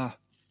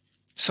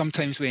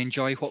sometimes we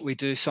enjoy what we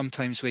do,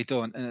 sometimes we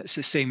don't. And it's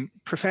the same.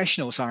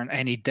 Professionals aren't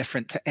any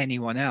different to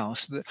anyone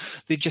else.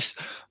 They just,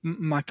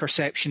 my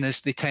perception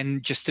is they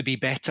tend just to be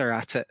better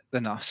at it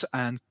than us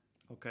and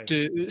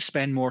do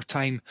spend more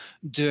time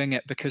doing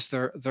it because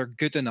they're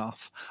good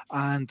enough.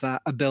 And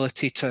that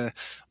ability to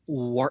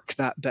work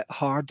that bit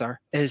harder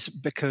is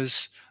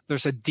because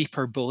there's a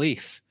deeper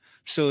belief.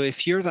 So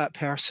if you're that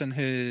person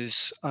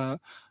who's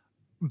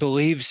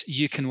believes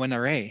you can win a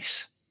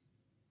race,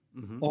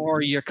 mm-hmm.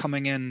 or you're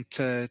coming in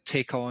to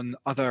take on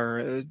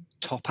other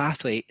top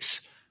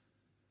athletes,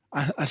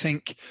 I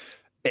think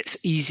it's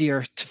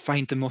easier to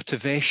find the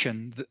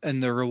motivation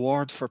and the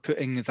reward for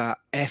putting that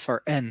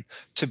effort in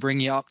to bring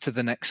you up to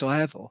the next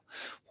level.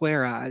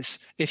 Whereas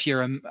if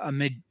you're a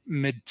mid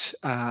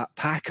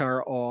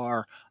packer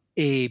or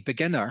a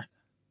beginner,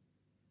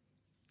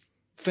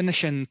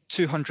 finishing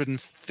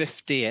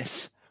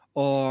 250th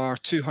or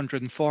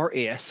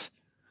 240th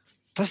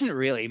doesn't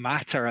really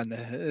matter on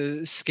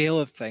the scale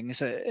of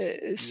things.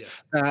 It's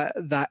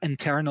that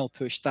internal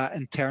push, that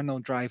internal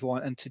drive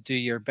wanting to do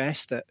your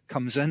best that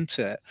comes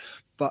into it.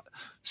 But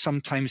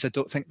sometimes I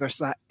don't think there's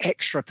that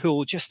extra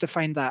pull just to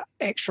find that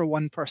extra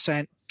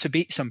 1% to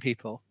beat some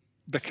people,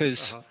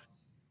 because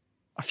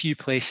a few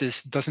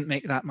places doesn't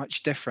make that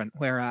much difference.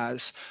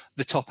 Whereas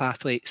the top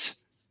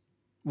athletes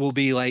will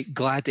be like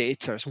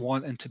gladiators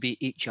wanting to beat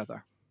each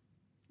other.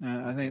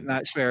 I think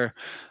that's where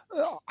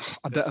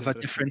a bit of a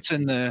difference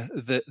in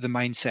the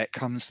mindset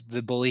comes,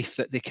 the belief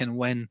that they can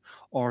win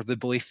or the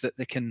belief that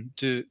they can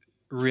do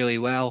really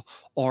well,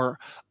 or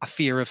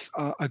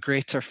a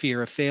greater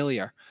fear of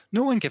failure.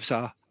 No one gives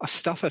a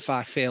stuff if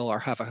I fail or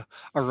have a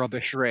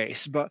rubbish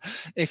race. But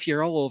if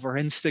you're all over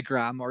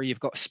Instagram or you've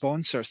got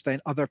sponsors, then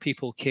other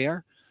people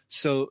care.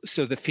 So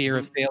the fear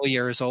of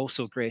failure is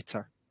also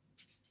greater.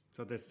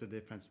 So that's the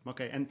difference.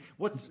 Okay, and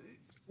what's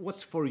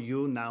for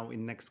you now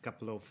in next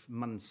couple of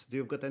months? Do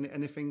you got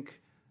anything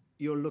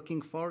you're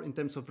looking for in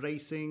terms of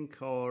racing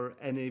or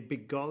any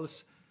big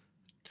goals?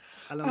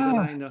 along the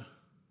line? Or?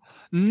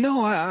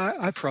 No,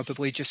 I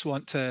probably just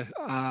want to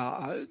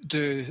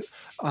do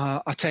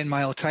a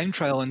 10-mile time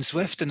trial in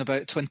Zwift in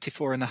about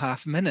 24 and a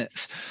half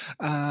minutes.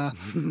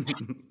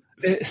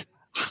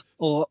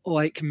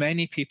 Like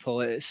many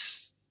people,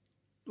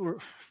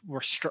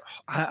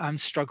 I'm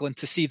struggling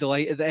to see the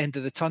light at the end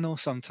of the tunnel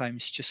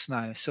sometimes just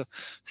now. So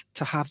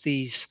to have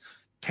these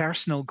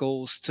personal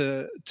goals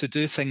to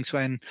do things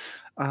when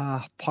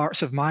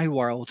parts of my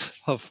world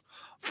have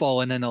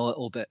fallen in a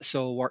little bit.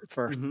 So worked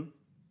for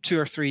 2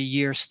 or 3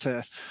 years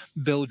to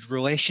build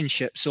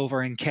relationships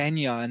over in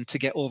Kenya and to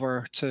get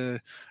over to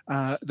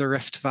the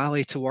Rift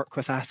Valley to work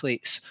with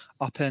athletes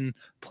up in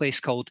a place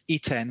called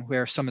Iten,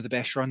 where some of the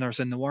best runners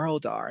in the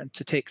world are, and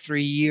to take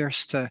 3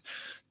 years to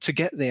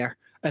get there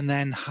and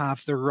then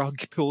have the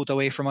rug pulled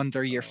away from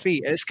under your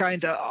feet. It's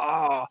kind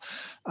of,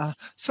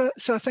 so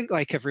I think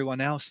like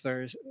everyone else,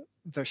 there's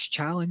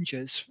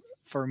challenges.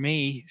 For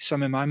me,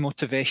 some of my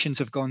motivations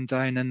have gone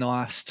down in the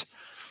last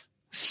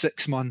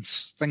 6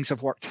 months. Things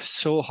I've worked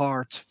so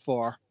hard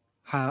for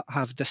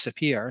have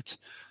disappeared.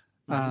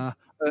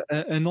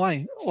 And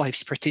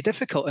life's pretty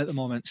difficult at the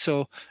moment.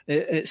 So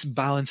it's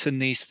balancing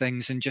these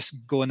things and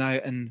just going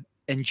out and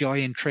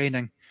enjoying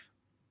training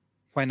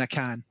when I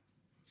can.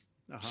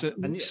 So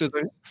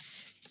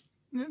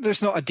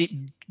there's not a deep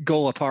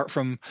goal apart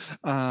from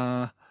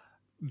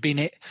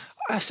being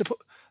I suppose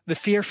the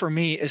fear for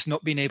me is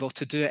not being able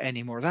to do it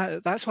anymore.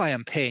 That's why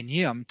I'm paying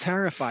you. I'm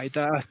terrified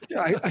that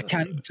I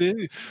can't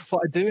do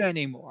what I do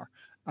anymore.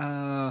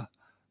 That's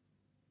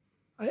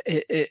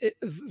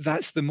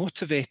the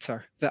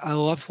motivator, that I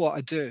love what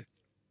I do.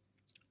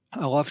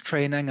 I love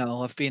training. I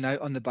love being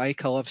out on the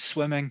bike. I love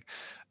swimming.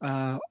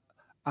 And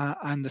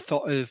the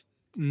thought of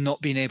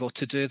not being able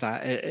to do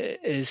that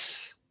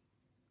is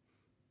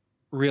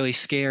really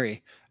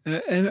scary.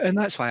 And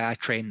that's why I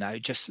train now,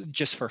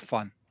 just for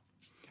fun.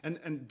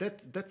 And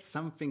that's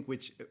something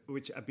which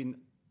I've been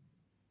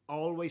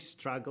always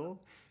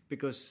struggle,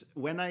 because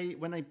when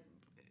I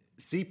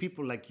see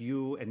people like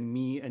you and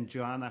me and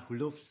Joanna who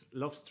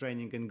loves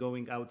training and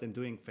going out and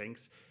doing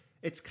things,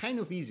 it's kind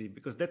of easy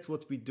because that's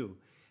what we do.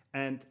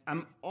 And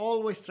I'm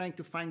always trying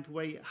to find a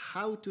way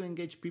how to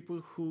engage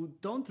people who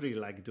don't really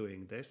like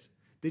doing this.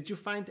 Did you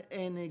find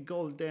any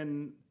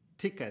golden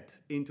ticket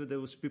into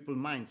those people's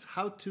minds?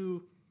 How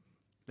to,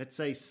 let's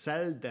say,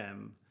 sell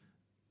them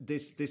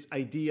this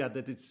idea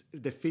that it's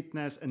the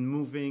fitness and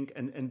moving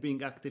and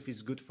being active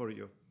is good for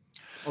you,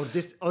 or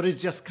it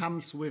just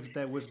comes with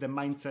the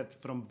mindset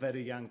from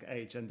very young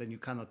age, and then you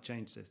cannot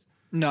change this?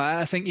 No,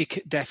 I think you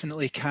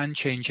definitely can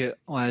change it,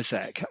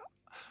 Leszek.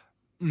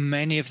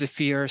 Many of the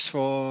fears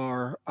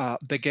for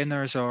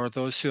beginners or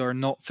those who are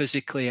not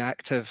physically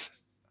active,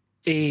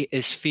 A,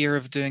 is fear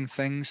of doing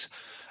things.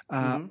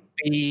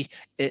 B,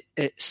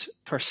 it's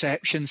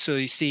perception. So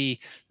you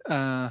see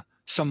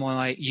someone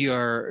like you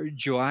or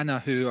Joanna,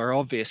 who are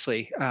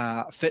obviously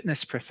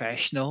fitness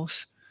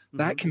professionals,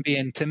 that can be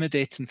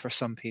intimidating for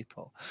some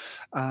people.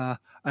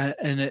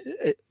 And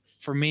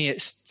for me,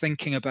 it's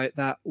thinking about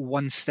that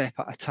one step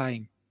at a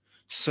time.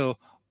 So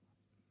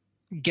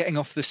getting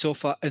off the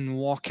sofa and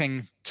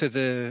walking to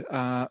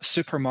the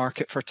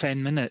supermarket for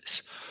 10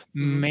 minutes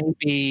may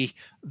be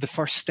the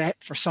first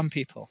step for some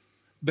people,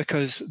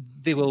 because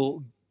they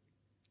will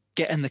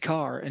get in the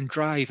car and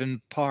drive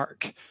and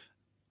park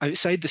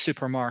outside the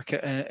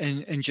supermarket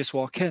and just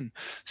walk in.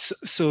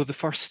 So the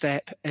first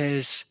step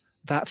is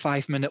that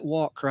 5-minute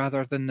walk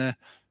rather than the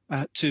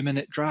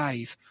 2-minute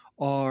drive,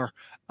 or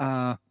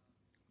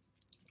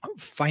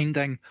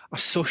finding a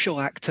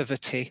social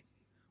activity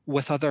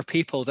with other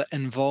people that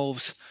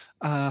involves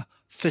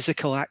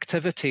physical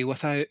activity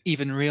without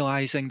even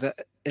realizing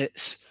that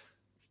it's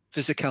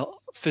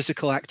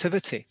physical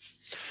activity.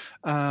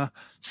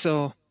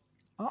 So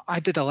I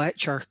did a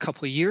lecture a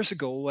couple of years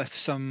ago with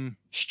some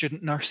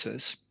student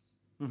nurses,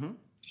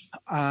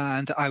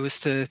 and I was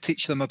to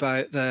teach them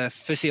about the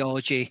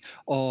physiology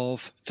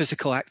of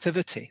physical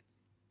activity.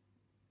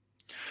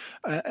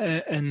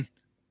 And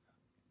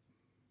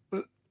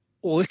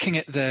looking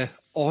at the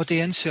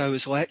audience who I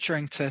was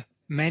lecturing to,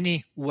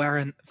 many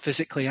weren't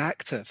physically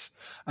active.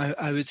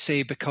 I would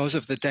say because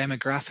of the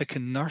demographic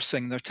in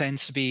nursing, there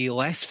tends to be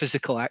less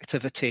physical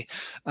activity,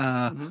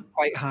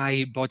 quite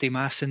high body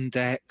mass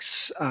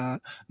index,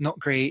 not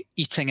great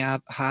eating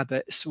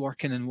habits,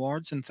 working in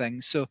wards and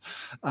things. So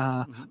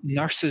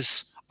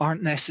nurses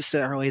aren't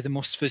necessarily the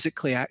most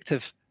physically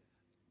active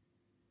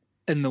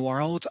in the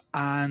world,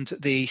 and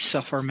they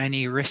suffer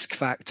many risk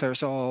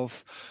factors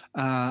of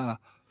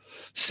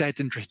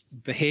sedentary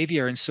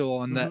behavior and so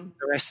on that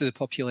the rest of the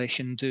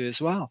population do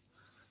as well.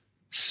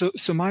 So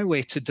my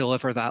way to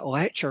deliver that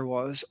lecture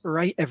was,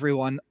 right,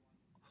 everyone,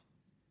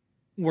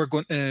 we're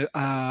going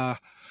to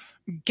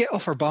get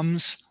off our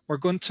bums. We're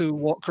going to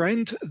walk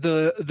around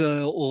the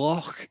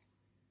loch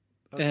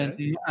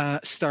in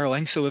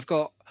Stirling. So we've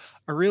got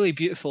a really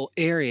beautiful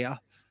area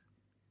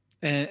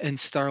in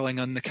Stirling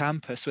on the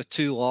campus with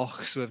 2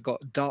 lochs. We've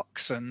got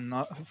ducks and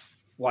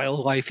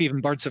wildlife, even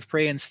birds of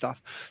prey and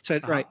stuff. So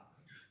right,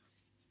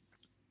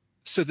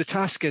 So the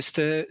task is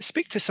to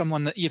speak to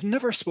someone that you've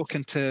never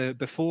spoken to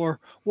before,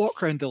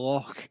 walk around the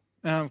loch.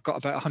 And I've got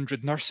about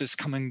 100 nurses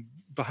coming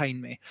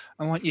behind me.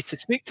 I want you to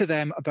speak to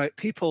them about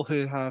people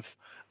who have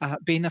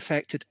been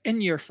affected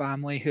in your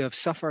family, who have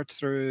suffered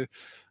through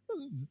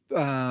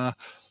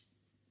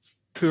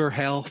poor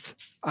health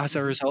as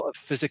a result of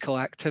physical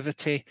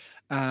activity.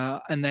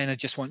 And then I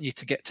just want you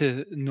to get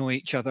to know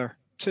each other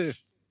too.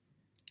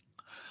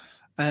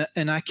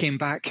 And I came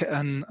back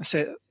and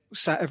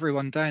sat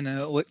everyone down, and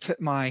I looked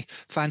at my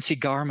fancy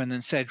Garmin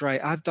and said,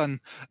 right, I've done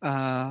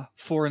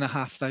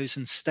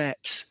 4,500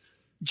 steps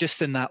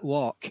just in that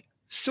walk.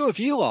 So have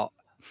you lot.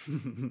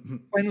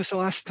 When was the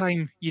last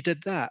time you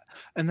did that?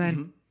 And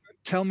then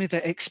tell me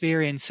the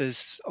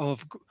experiences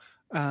of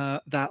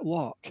that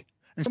walk.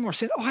 And some were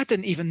saying, oh, I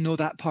didn't even know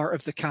that part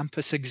of the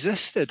campus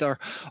existed, or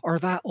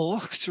that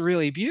loch's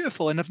really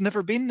beautiful and I've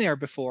never been there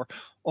before.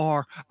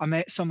 Or I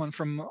met someone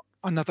from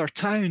another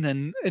town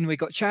and we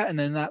got chatting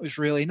and that was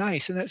really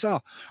nice. And it's,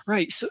 oh,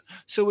 right.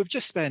 So we've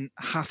just spent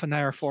half an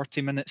hour,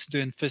 40 minutes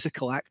doing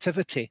physical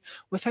activity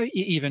without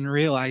you even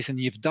realizing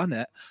you've done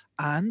it.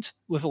 And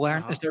we've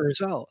learned as a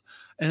result.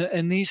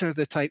 And these are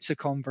the types of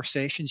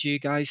conversations you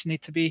guys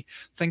need to be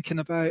thinking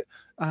about.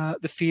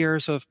 The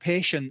fears of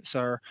patients,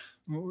 or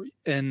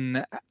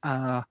in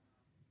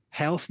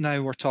health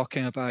now, we're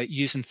talking about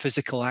using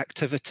physical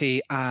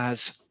activity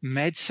as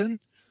medicine.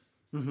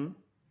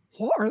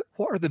 What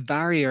are the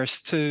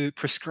barriers to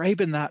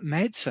prescribing that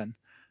medicine?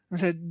 I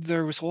said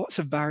there was lots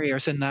of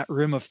barriers in that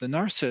room of the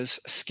nurses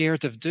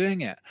scared of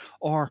doing it,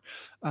 or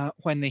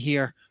when they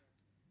hear,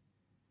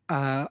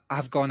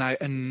 I've gone out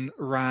and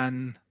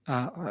ran,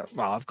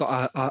 I've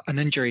got an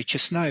injury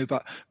just now,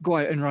 but go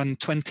out and run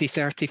 20,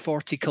 30,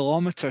 40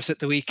 kilometres at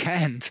the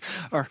weekend,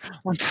 or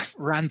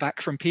ran back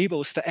from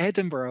Peebles to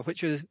Edinburgh,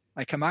 which was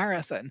like a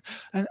marathon.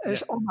 And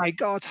it's, oh my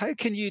God, how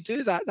can you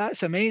do that?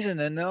 That's amazing.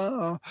 And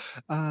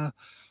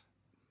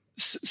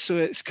so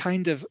it's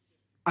kind of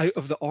out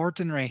of the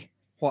ordinary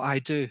what I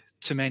do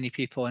to many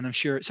people. And I'm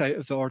sure it's out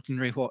of the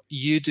ordinary what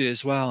you do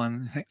as well.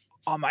 And I think,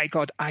 oh my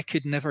God, I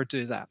could never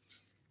do that.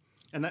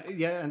 And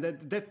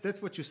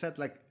that's what you said.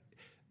 Like,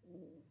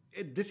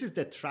 this is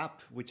the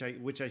trap which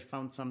I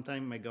found some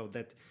time ago,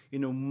 that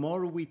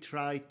more we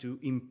try to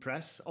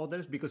impress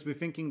others, because we're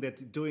thinking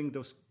that doing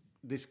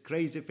these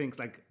crazy things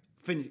like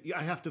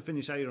I have to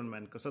finish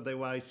Ironman because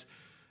otherwise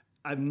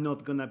I'm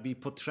not gonna be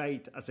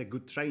portrayed as a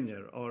good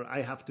trainer, or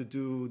I have to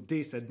do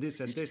this and this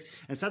and this,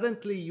 and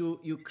suddenly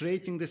you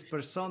creating this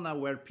persona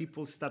where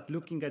people start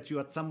looking at you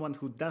as someone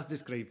who does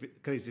these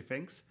crazy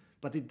things,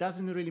 but it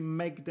doesn't really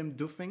make them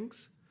do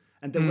things.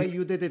 And the way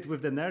you did it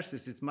with the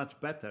nurses is much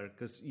better,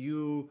 because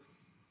you've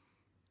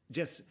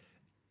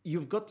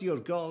got your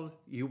goal.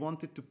 You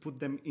wanted to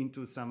put them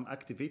into some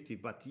activity,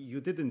 but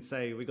you didn't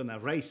say we're gonna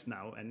race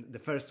now and the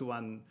first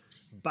one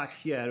back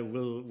here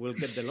will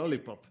get the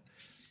lollipop.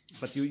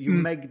 But you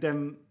make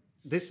them.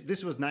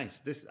 This was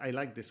nice. I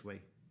like this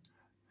way.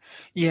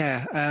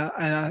 Yeah,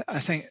 and I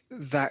think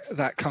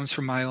that comes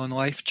from my own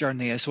life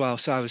journey as well.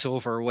 So I was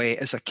overweight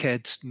as a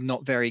kid,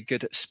 not very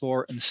good at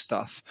sport and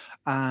stuff,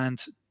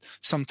 and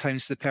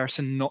sometimes the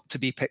person not to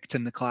be picked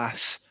in the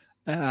class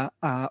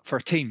for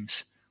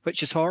teams,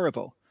 which is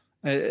horrible.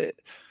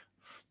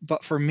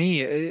 But for me,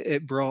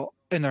 it brought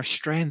inner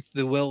strength,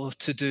 the will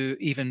to do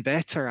even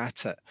better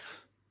at it.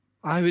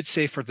 I would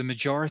say for the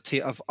majority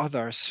of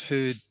others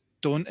who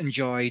don't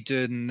enjoy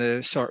doing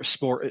the sort of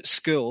sport at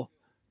school,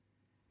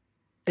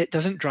 it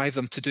doesn't drive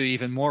them to do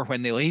even more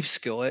when they leave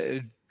school.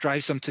 It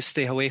drives them to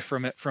stay away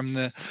from it for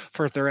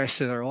the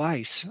rest of their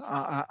lives.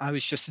 I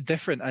was just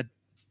different. I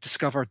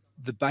discovered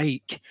the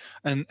bike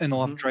and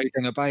loved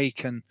riding a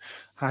bike and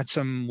had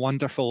some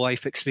wonderful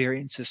life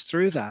experiences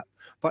through that.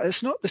 But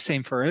it's not the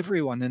same for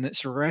everyone, and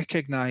it's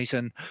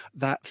recognizing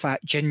that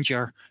fat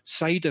ginger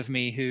side of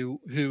me who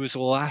was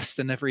last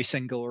in every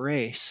single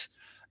race.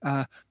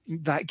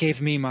 That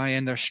gave me my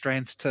inner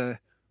strength to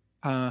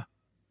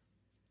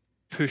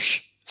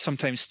push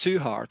sometimes too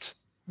hard,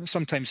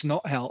 sometimes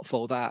not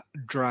helpful, that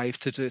drive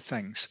to do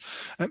things.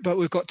 But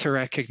we've got to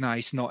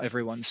recognize not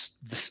everyone's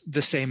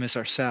the same as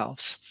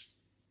ourselves.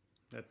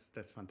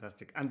 That's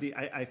fantastic. Andy,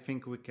 I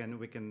think we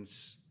can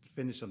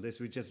finish on this.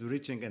 We're just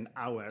reaching an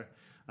hour.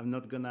 I'm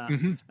not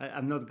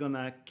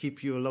gonna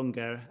keep you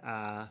longer.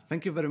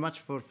 Thank you very much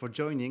for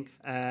joining.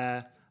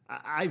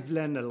 I've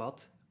learned a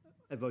lot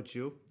about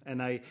you,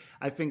 and I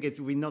think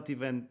we not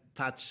even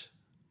touch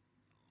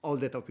all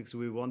the topics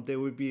we want. There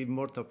will be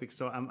more topics,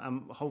 so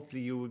I'm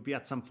hopefully you will be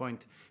at some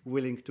point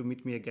willing to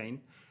meet me again,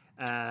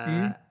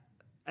 and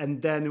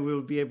then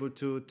we'll be able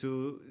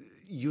to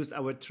use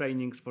our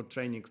trainings,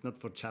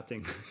 not for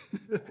chatting.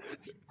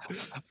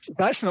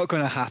 That's not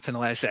going to happen,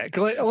 Leszek.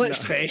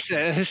 Let's face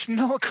it, it's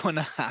not going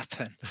to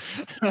happen.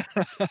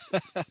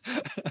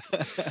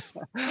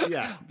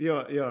 Yeah,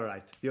 you're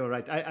right. You're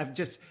right. I've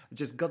just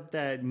got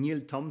the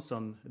Neil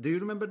Thompson. Do you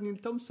remember Neil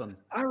Thompson?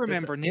 I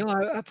remember Neil.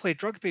 I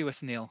played rugby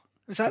with Neil.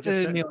 Was that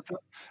Neil?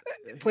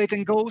 Played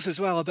in goals as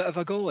well, a bit of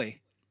a goalie.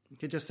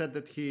 He just said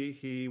that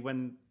he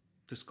went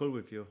to school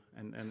with you,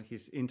 and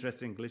he's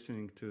interested in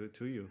listening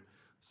to you.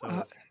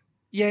 So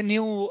yeah,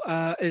 Neil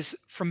is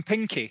from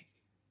Pinky.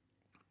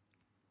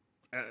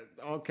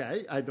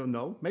 Okay, I don't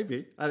know.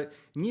 Maybe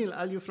Neil,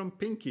 are you from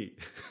Pinky?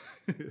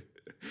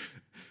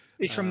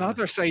 He's from the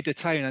other side of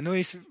town. I know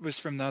he was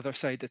from the other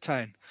side of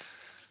town,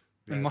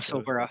 in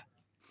Musselburgh.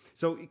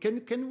 So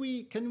can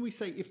we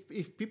say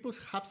if people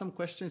have some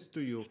questions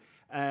to you,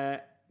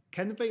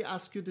 can they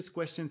ask you these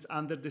questions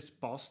under this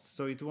post?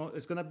 So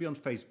it's going to be on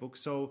Facebook.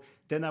 So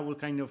then I will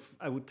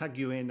tag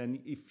you in, and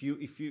if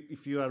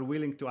you are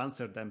willing to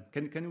answer them,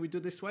 can we do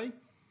this way?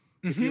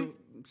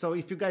 So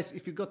if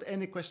you got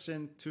any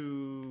question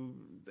to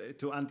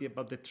Andy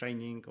about the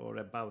training or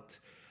about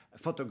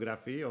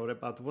photography or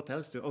about what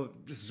else,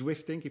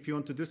 Zwifting, if you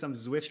want to do some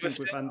Zwifting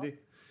with Andy.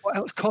 What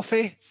else?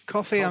 Coffee.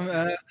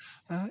 Yeah.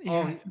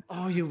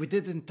 We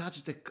didn't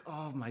touch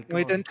oh my God.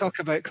 We didn't talk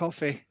about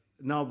coffee.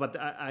 No, but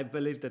I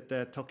believe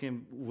that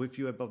talking with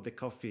you about the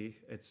coffee,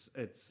 it's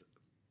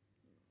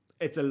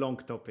a long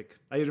topic.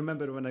 I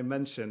remember when I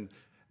mentioned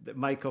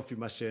my coffee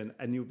machine,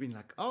 and you've been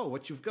like, "Oh,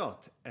 what you've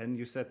got?" And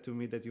you said to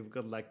me that you've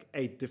got like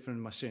 8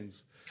 different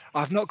machines.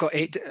 I've not got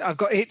 8. I've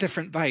got 8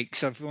 different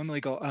bikes. I've only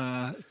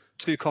got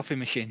 2 coffee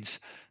machines.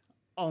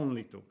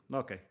 Only 2.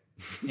 Okay.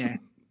 Yeah.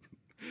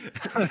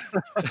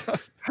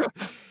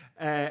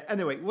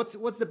 Anyway,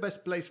 what's the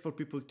best place for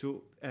people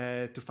to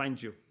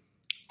find you?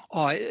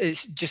 Oh,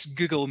 it's just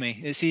Google me.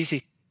 It's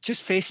easy.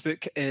 Just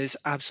Facebook is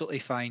absolutely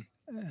fine.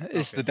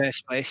 It's the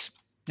best place.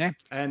 Yeah.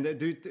 And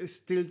do you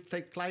still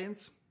take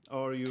clients,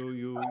 or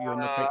you're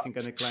not taking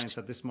any clients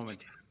at this moment?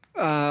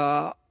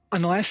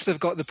 Unless they've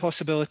got the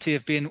possibility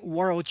of being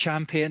world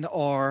champion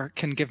or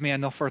can give me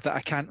an offer that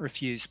I can't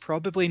refuse.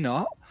 Probably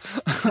not.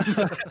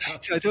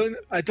 So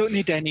I don't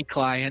need any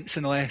clients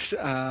unless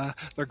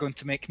they're going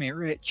to make me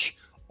rich,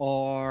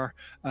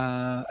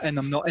 and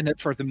I'm not in it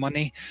for the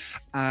money,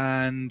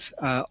 and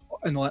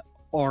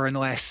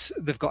unless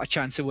they've got a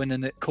chance of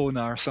winning at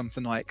Kona or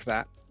something like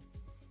that.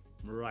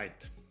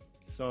 Right.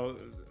 So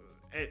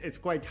it's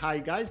quite high,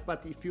 guys,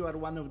 but if you are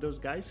one of those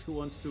guys who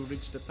wants to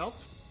reach the top,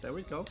 there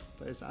we go.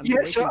 There's Andy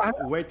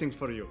waiting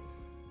for you.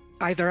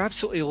 Either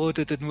absolutely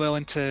loaded and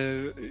willing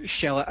to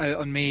shell it out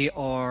on me,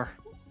 or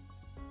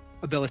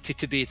ability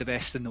to be the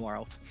best in the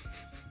world.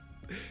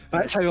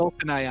 That's how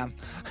open I am.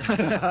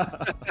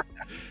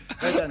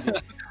 Right, Andy.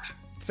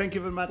 Thank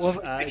you very much.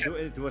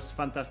 It was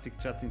fantastic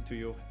chatting to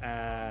you.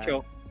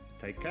 Cool.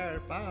 Take care.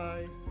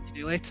 Bye. See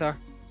you later.